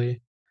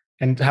 actually.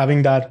 And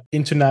having that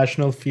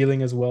international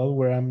feeling as well,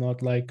 where I'm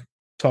not like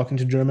talking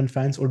to German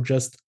fans or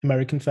just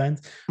American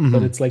fans,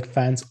 but it's like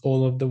fans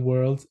all over the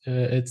world.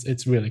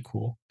 It's really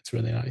cool. It's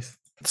really nice.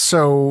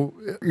 So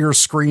your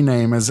screen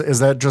name, is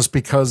that just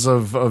because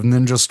of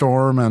Ninja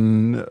Storm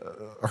and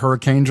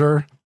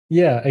Hurricaneger?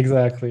 Yeah,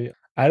 exactly.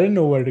 I don't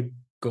know where the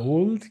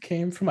gold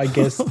came from. I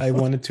guess I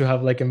wanted to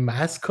have like a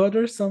mascot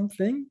or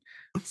something.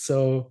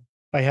 So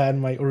I had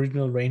my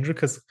original Ranger,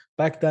 because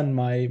back then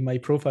my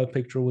profile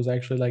picture was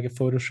actually like a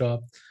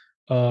Photoshop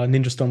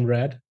Ninja Storm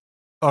Red.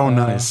 Oh,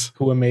 nice.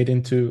 Who were made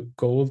into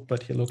gold,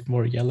 but he looked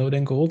more yellow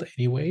than gold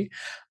anyway.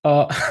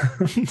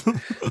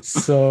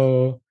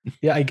 So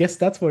yeah, I guess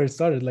that's where it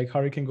started, like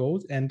Hurricane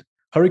Gold. And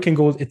Hurricane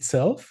Gold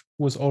itself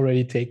was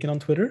already taken on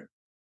Twitter.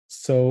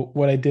 So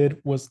what I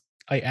did was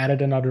I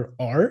added another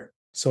R.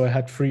 So I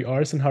had 3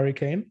 R's in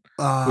Hurricane,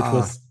 which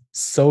was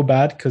so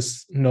bad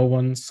because no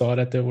one saw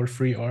that there were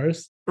 3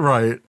 R's.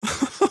 Right.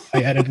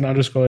 I added an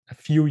underscore a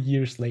few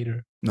years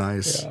later.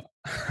 Nice.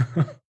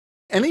 Yeah.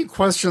 Any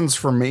questions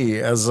for me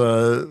as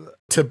a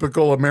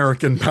typical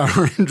American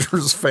Power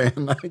Rangers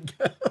fan, I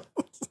guess?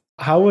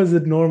 How was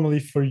it normally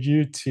for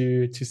you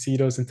to see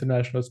those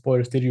international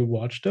spoilers? Did you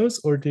watch those,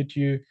 or did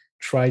you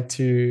try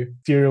to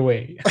steer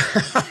away?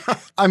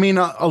 I mean,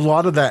 a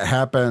lot of that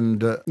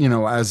happened,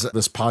 as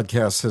this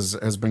podcast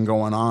has been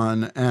going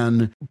on.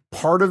 And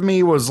part of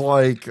me was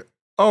like,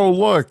 oh,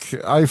 look,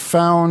 I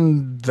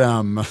found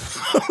them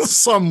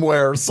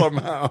somewhere,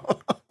 somehow.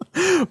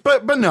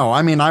 But no,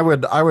 I mean, I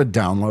would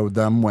download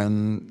them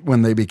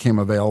when they became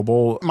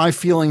available. My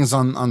feelings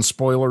on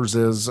spoilers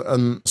is,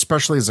 and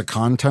especially as a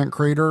content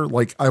creator,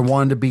 like I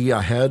wanted to be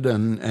ahead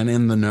and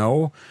in the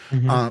know.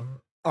 Mhm.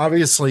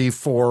 Obviously,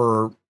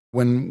 for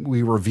when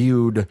we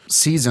reviewed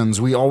seasons,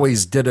 we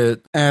always did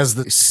it as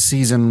the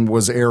season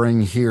was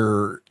airing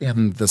here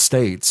in the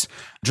States,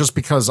 just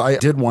because I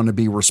did want to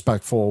be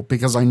respectful,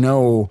 because I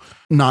know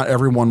not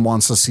everyone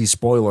wants to see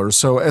spoilers.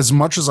 So as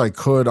much as I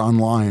could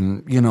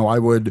online, I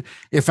would,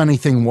 if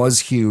anything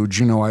was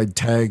huge, I'd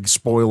tag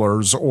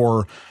spoilers,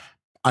 or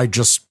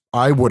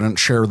I wouldn't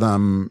share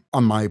them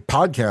on my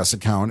podcast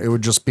account. It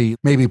would just be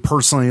maybe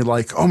personally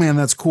like, oh man,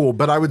 that's cool.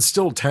 But I would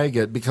still tag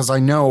it, because I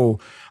know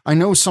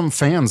some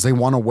fans, they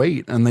want to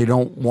wait and they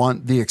don't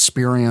want the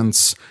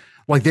experience.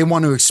 Like they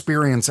want to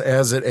experience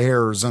as it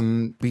airs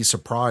and be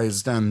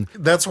surprised. And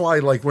that's why,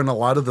 like, when a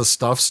lot of the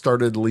stuff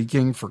started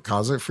leaking for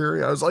Cosmic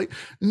Fury, I was like,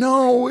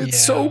 no,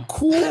 it's so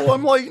cool.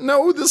 I'm like,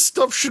 no, this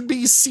stuff should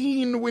be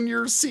seen when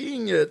you're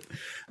seeing it.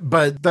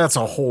 But that's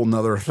a whole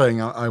nother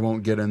thing I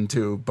won't get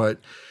into. But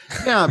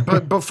yeah,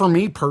 but for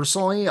me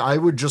personally, I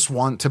would just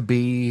want to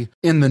be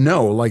in the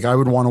know. Like I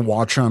would want to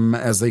watch them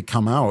as they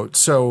come out.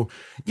 So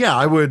yeah,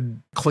 I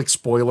would click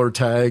spoiler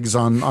tags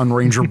on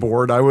Ranger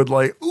Board. I would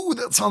like, ooh,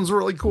 that sounds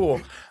really cool.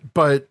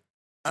 But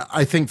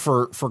I think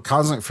for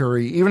Cosmic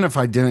Fury, even if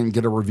I didn't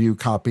get a review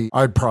copy,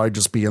 I'd probably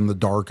just be in the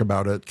dark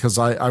about it, because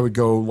I would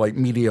go like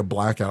media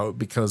blackout,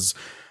 because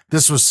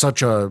this was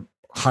such a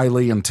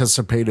highly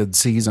anticipated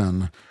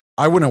season.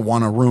 I wouldn't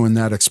want to ruin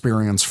that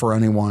experience for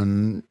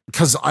anyone,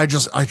 because I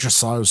just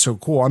thought it was so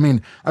cool. I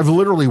mean, I've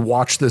literally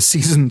watched this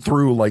season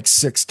through like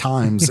 6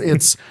 times.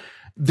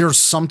 There's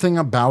something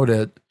about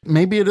it.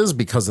 Maybe it is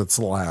because it's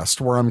the last,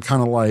 where I'm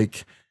kind of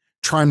like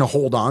trying to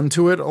hold on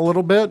to it a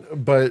little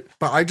bit, but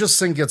I just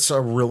think it's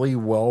a really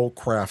well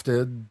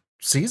crafted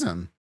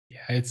season.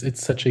 Yeah,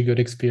 it's such a good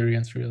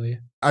experience, really.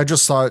 I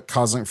just thought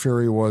Cosmic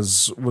Fury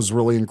was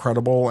really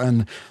incredible.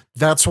 And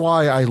that's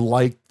why I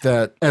liked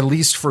that, at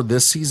least for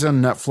this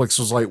season, Netflix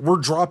was like, we're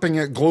dropping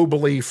it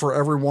globally for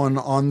everyone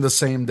on the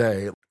same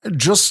day.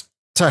 Just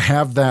to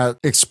have that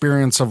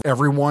experience of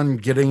everyone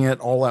getting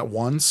it all at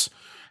once,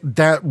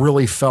 that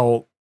really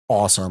felt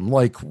awesome.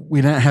 Like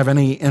we didn't have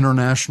any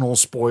international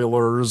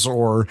spoilers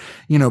or,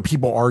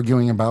 people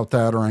arguing about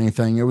that or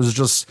anything. It was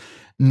just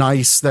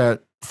nice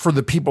that for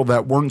the people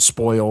that weren't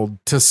spoiled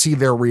to see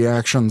their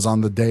reactions on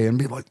the day and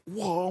be like,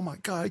 whoa, oh my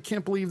God, I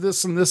can't believe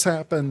this and this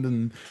happened.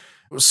 And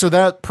so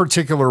that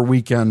particular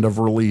weekend of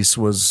release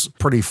was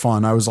pretty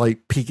fun. I was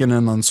like peeking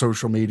in on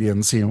social media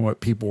and seeing what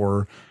people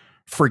were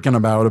freaking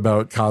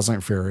about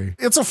Cosmic Fury.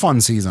 It's a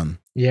fun season.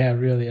 Yeah,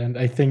 really. And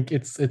I think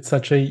it's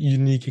such a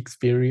unique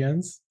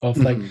experience of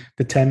like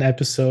the 10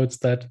 episodes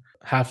that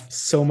have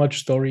so much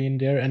story in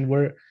there, and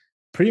where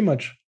pretty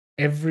much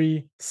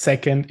every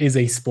second is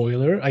a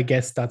spoiler. I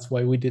guess that's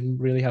why we didn't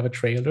really have a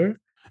trailer,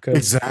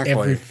 because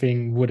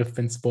everything would have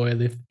been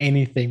spoiled if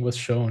anything was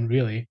shown,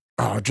 really.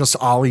 Oh, just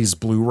Ollie's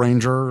Blue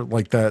Ranger,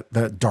 like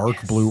that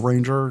dark Blue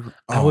Ranger.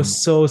 I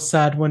was so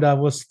sad when that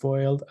was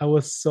spoiled. I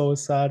was so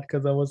sad,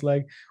 because I was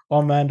like,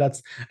 oh man,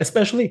 that's,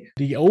 especially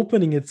the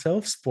opening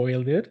itself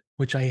spoiled it,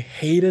 which I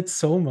hated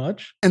so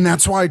much. And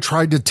that's why I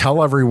tried to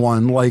tell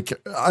everyone, like,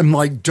 I'm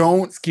like,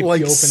 don't skip the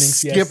openings.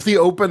 Skip the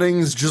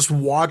openings, just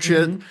watch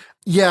it.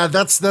 Yeah,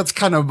 that's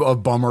kind of a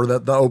bummer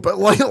that the open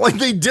like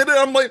they did it.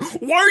 I'm like,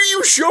 why are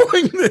you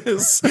showing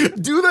this?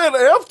 Do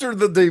that after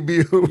the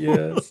debut.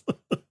 Yes,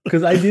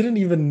 because I didn't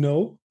even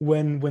know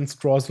when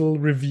Strozzle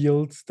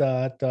revealed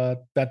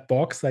that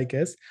box. I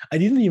guess I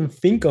didn't even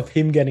think of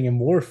him getting a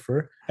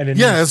morpher. And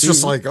yeah, it's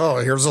just like, oh,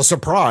 here's a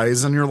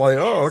surprise, and you're like,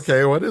 oh,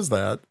 okay, what is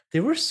that? They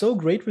were so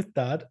great with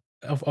that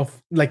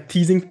of like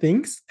teasing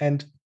things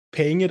and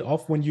paying it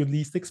off when you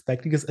least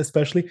expect, because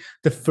especially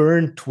the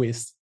Fern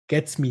twist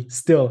gets me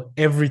still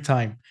every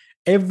time.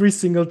 Every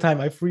single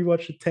time. I've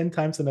rewatched it 10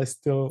 times and I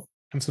still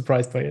am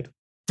surprised by it.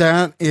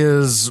 That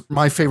is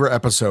my favorite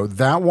episode.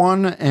 That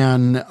one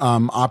and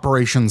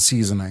Operation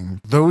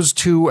Seasoning. Those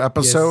 2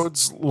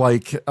 episodes,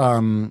 like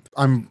I'm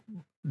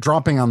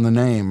dropping on the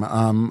name,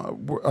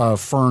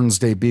 Fern's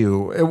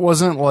debut. It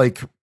wasn't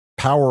like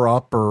Power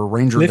Up or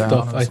Ranger Down.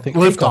 Off, I think.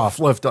 Lift Off.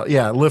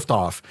 Yeah, Lift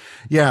Off.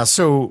 Yeah,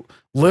 so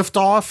Lift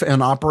Off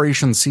and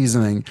Operation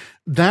Seasoning.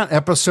 That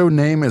episode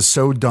name is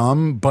so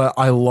dumb, but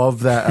I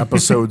love that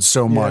episode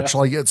so much.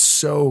 Like, it's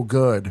so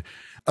good,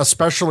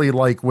 especially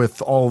like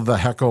with all the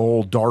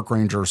Hecko Dark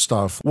Ranger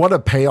stuff. What a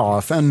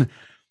payoff. And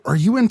are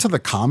you into the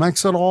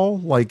comics at all?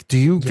 Like, do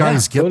you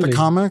guys get the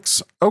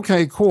comics?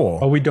 Okay, cool.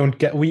 Oh, we don't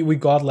get, we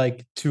got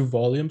like 2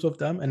 volumes of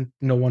them and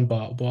no one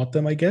bought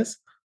them, I guess.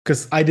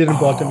 Because I didn't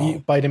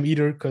buy them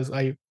either, because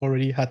I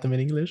already had them in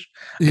English.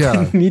 Yeah. I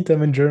didn't need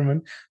them in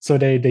German. So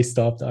they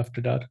stopped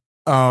after that.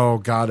 Oh,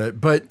 got it.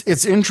 But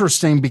it's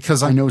interesting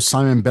because I know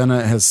Simon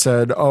Bennett has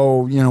said,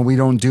 oh, we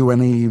don't do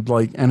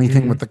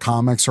anything with the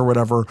comics or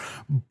whatever.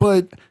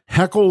 But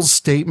Heckel's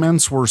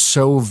statements were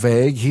so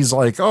vague. He's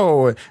like,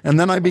 oh, and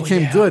then I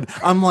became good.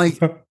 I'm like,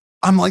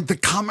 I'm like, the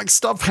comic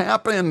stuff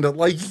happened.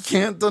 Like, you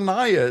can't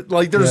deny it.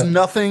 Like, there's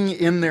nothing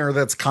in there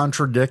that's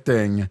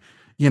contradicting,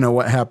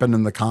 what happened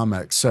in the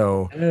comic.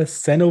 So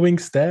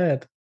Senowing's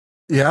dead.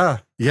 Yeah.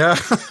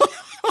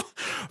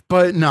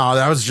 But no,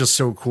 that was just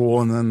so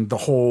cool. And then the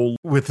whole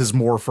with his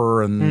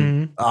morpher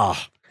and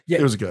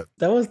it was good.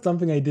 That was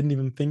something I didn't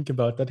even think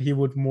about, that he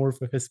would morph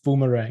with his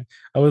boomerang.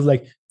 I was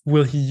like,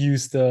 will he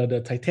use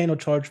the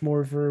Titanicharge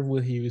morpher?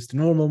 Will he use the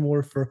normal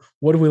morpher?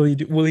 What will he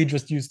do? Will he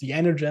just use the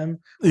Energem?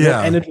 Yeah.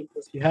 What energy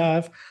does he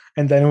have?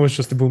 And then it was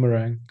just a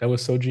boomerang. That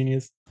was so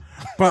genius.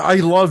 But I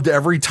loved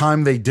every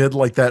time they did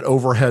like that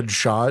overhead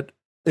shot.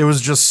 It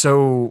was just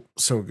so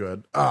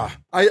good. I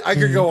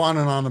could go on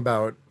and on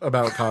about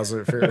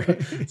Cosmic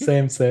Fury.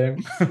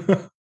 Same.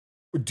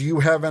 Do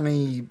you have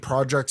any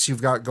projects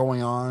you've got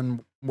going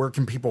on? Where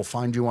can people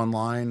find you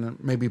online?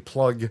 Maybe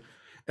plug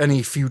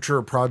any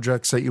future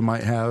projects that you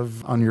might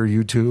have on your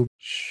YouTube?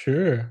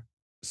 Sure.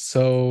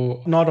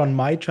 So not on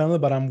my channel,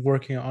 but I'm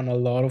working on a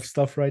lot of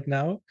stuff right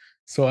now.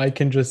 So I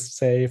can just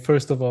say,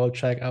 first of all,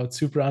 check out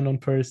Super Unknown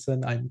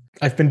Person.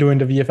 I've been doing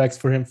the VFX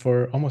for him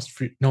for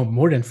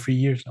more than 3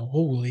 years now.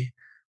 Holy,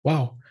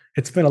 wow.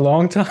 It's been a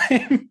long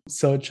time.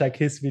 So check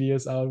his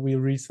videos out. We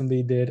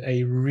recently did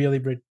a really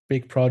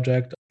big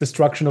project,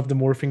 Destruction of the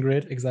Morphing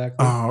Grid,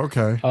 exactly. Oh,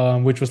 okay.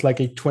 Which was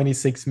like a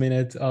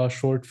 26-minute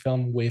short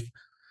film with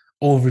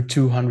over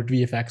 200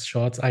 VFX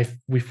shots.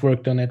 We've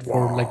worked on it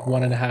for like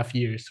 1.5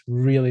 years,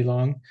 really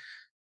long.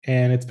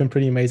 And it's been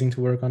pretty amazing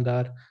to work on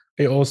that.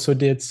 I also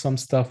did some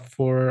stuff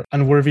for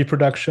Unworthy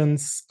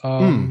Productions,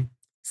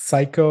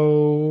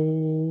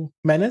 Psycho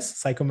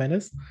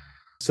Menace.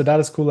 So that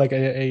is cool, like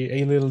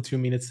a little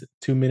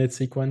 2-minute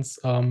sequence.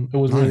 It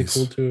was really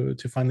cool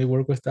to finally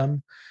work with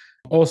them.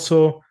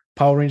 Also,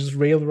 Power Rangers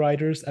Rail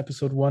Riders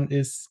episode 1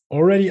 is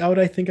already out,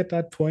 I think, at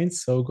that point.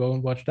 So go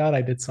and watch that.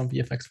 I did some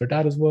VFX for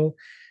that as well.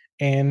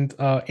 And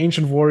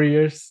Ancient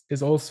Warriors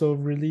is also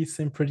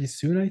releasing pretty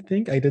soon, I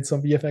think. I did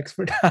some VFX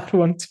for that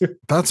one too.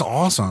 That's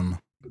awesome.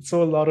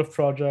 So a lot of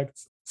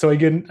projects. So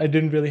again, I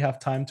didn't really have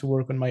time to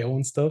work on my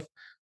own stuff,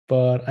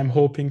 but I'm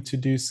hoping to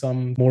do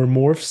some more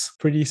morphs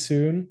pretty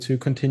soon to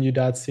continue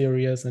that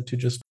series and to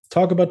just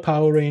talk about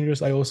Power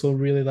Rangers. I also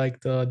really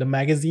like the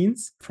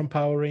magazines from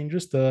Power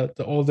Rangers,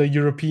 all the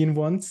European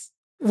ones.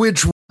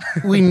 Which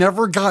we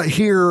never got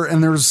here,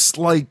 and there's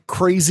like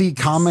crazy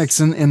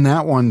comics in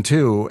that one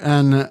too.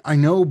 And I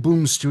know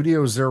Boom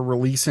Studios, they're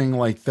releasing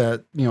like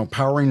that,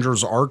 Power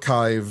Rangers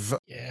archive,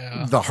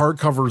 the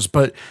hardcovers,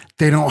 but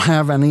they don't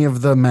have any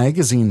of the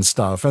magazine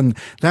stuff. And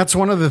that's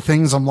one of the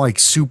things I'm like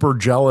super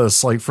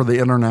jealous, like for the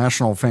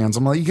international fans.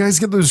 I'm like, you guys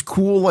get those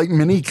cool like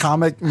mini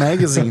comic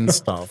magazine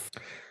stuff.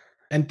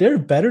 And they're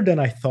better than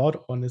I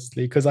thought,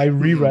 honestly, because I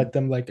reread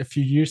them like a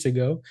few years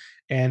ago,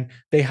 and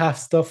they have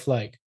stuff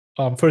like,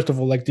 first of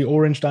all, like the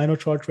Orange Dino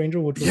Charge Ranger,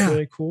 which was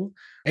very cool.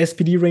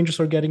 SPD Rangers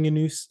are getting a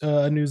new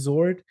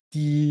Zord.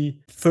 The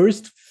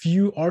first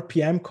few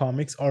RPM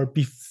comics are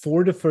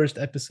before the first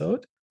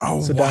episode.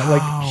 Oh, so that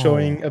like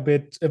showing a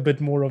bit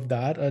more of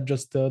that,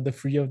 just the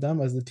 3 of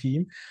them as a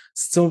team.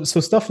 So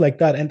stuff like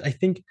that. And I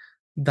think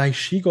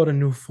Daishi got a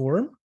new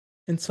form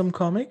in some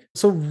comic.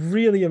 So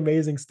really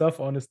amazing stuff,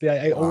 honestly.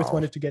 I always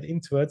wanted to get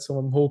into it. So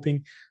I'm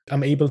hoping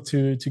I'm able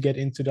to get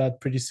into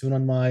that pretty soon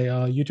on my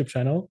YouTube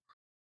channel.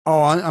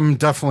 Oh, I'm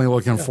definitely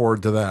looking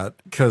forward to that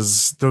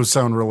because those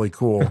sound really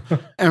cool.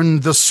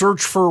 And the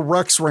search for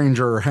Rex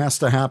Ranger has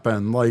to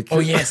happen. Like, oh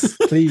yes,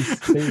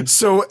 please.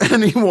 So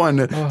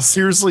anyone,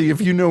 seriously,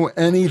 if you know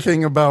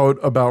anything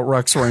about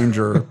Rex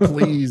Ranger,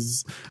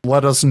 please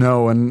let us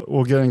know and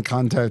we'll get in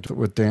contact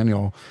with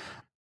Daniel.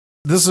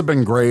 This has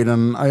been great,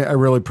 and I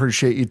really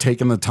appreciate you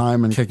taking the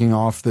time and kicking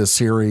off this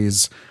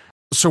series.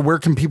 So where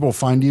can people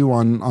find you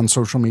on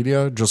social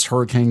media? Just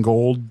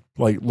HurricaneGold,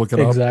 like look it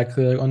up.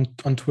 Exactly, on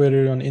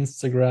Twitter, on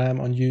Instagram,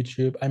 on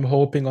YouTube. I'm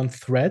hoping on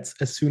Threads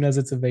as soon as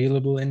it's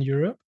available in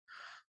Europe,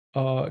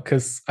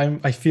 because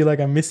I feel like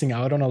I'm missing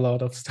out on a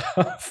lot of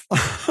stuff.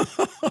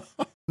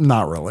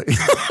 Not really.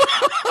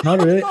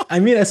 Not really. I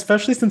mean,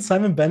 especially since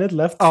Simon Bennett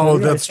left. Oh,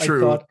 that's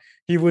true. I thought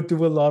he would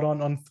do a lot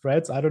on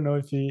Threads. I don't know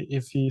if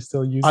he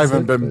still uses it. I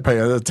haven't been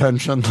paying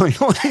attention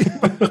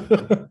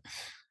lately.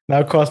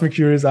 Now Cosmic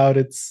Fury is out.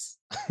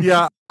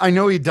 Yeah, I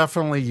know he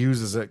definitely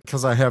uses it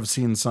because I have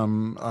seen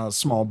some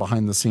small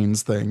behind the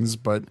scenes things,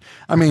 but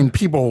I mean,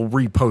 people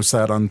repost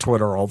that on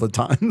Twitter all the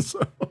time. So.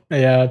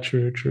 Yeah,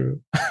 true.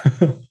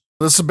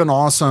 This has been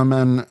awesome.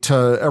 And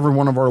to every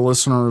one of our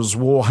listeners,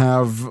 we'll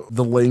have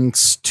the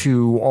links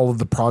to all of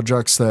the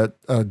projects that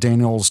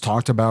Daniel's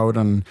talked about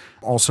and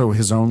also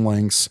his own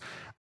links.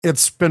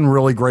 It's been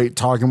really great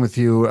talking with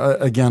you.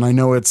 Again, I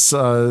know it's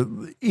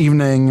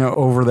evening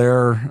over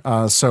there,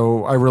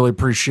 so I really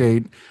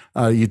appreciate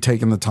you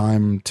taking the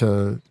time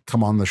to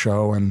come on the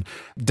show. And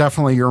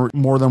definitely, you're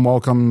more than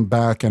welcome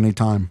back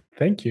anytime.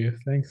 Thank you.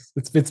 Thanks.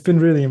 It's been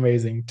really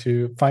amazing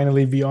to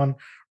finally be on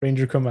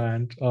Ranger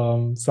Command,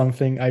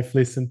 something I've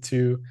listened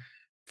to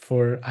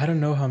for I don't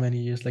know how many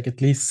years, like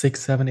at least 6,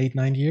 7, 8,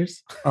 9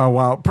 years. Oh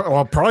wow!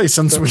 Well, probably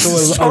since we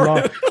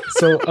started.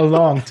 So a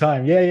long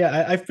time.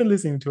 Yeah. I've been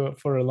listening to it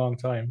for a long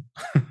time.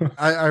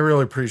 I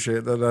really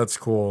appreciate that. That's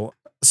cool.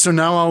 So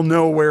now I'll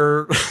know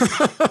where.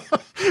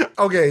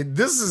 Okay,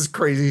 this is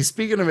crazy.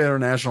 Speaking of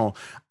international,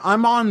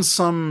 I'm on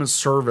some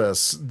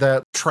service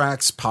that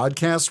tracks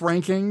podcast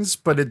rankings,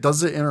 but it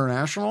does it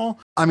international.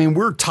 I mean,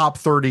 we're top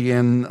 30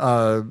 in,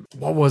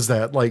 what was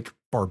that? Like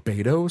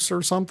Barbados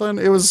or something?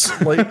 It was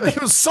like,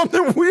 it was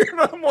something weird.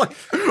 I'm like,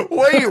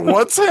 wait,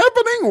 what's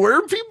happening? Where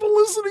are people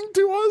listening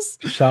to us?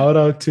 Shout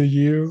out to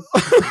you.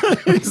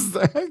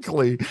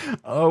 Exactly.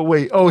 Oh,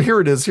 wait. Oh,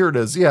 here it is.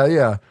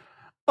 Yeah.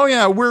 Oh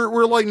yeah,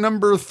 we're like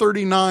number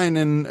 39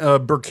 in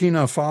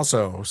Burkina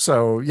Faso.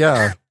 So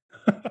yeah,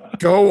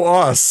 go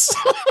us.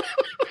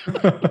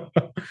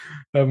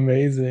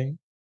 Amazing.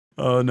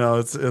 Oh no,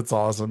 it's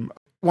awesome.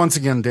 Once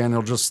again,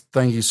 Daniel, just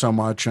thank you so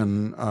much,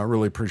 and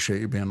really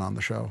appreciate you being on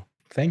the show.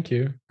 Thank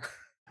you.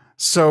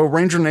 So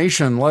Ranger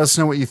Nation, let us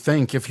know what you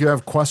think. If you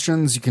have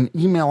questions, you can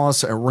email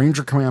us at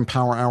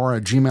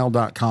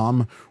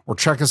rangercommandpowerhour@gmail.com or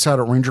check us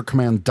out at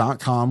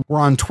rangercommand.com. We're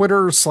on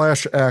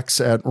Twitter/X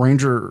at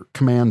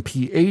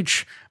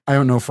rangercommandph. I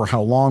don't know for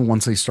how long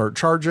once they start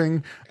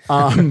charging,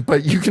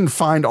 but you can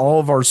find all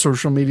of our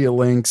social media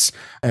links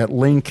at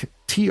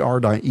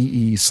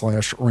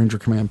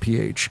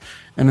linktr.ee/rangercommandph.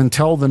 And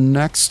until the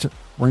next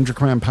Ranger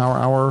Command Power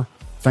Hour,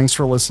 thanks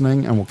for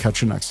listening, and we'll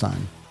catch you next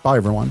time. Bye,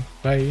 everyone.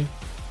 Bye.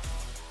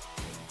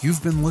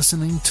 You've been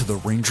listening to the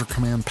Ranger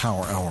Command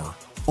Power Hour,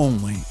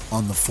 only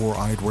on the Four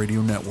Eyed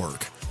Radio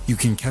Network. You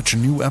can catch a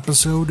new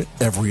episode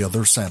every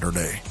other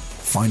Saturday.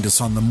 Find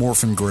us on the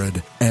Morphin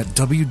Grid at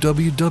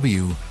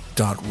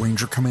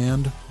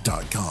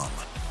www.rangercommand.com.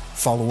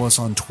 Follow us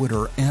on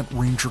Twitter at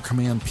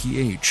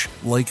RangerCommandPH.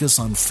 Like us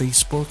on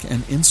Facebook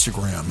and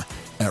Instagram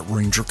at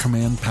Ranger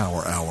Command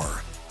Power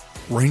Hour.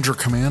 Ranger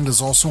Command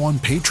is also on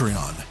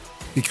Patreon.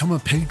 Become a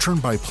patron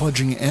by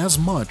pledging as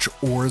much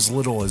or as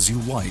little as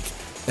you like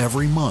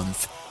every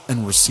month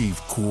and receive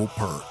cool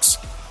perks.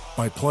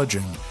 By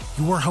pledging,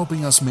 you are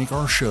helping us make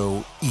our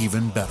show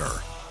even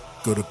better.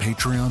 Go to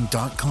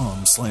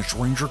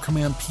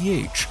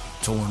patreon.com/RangerCommandPH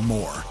to learn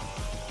more.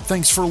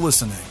 Thanks for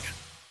listening.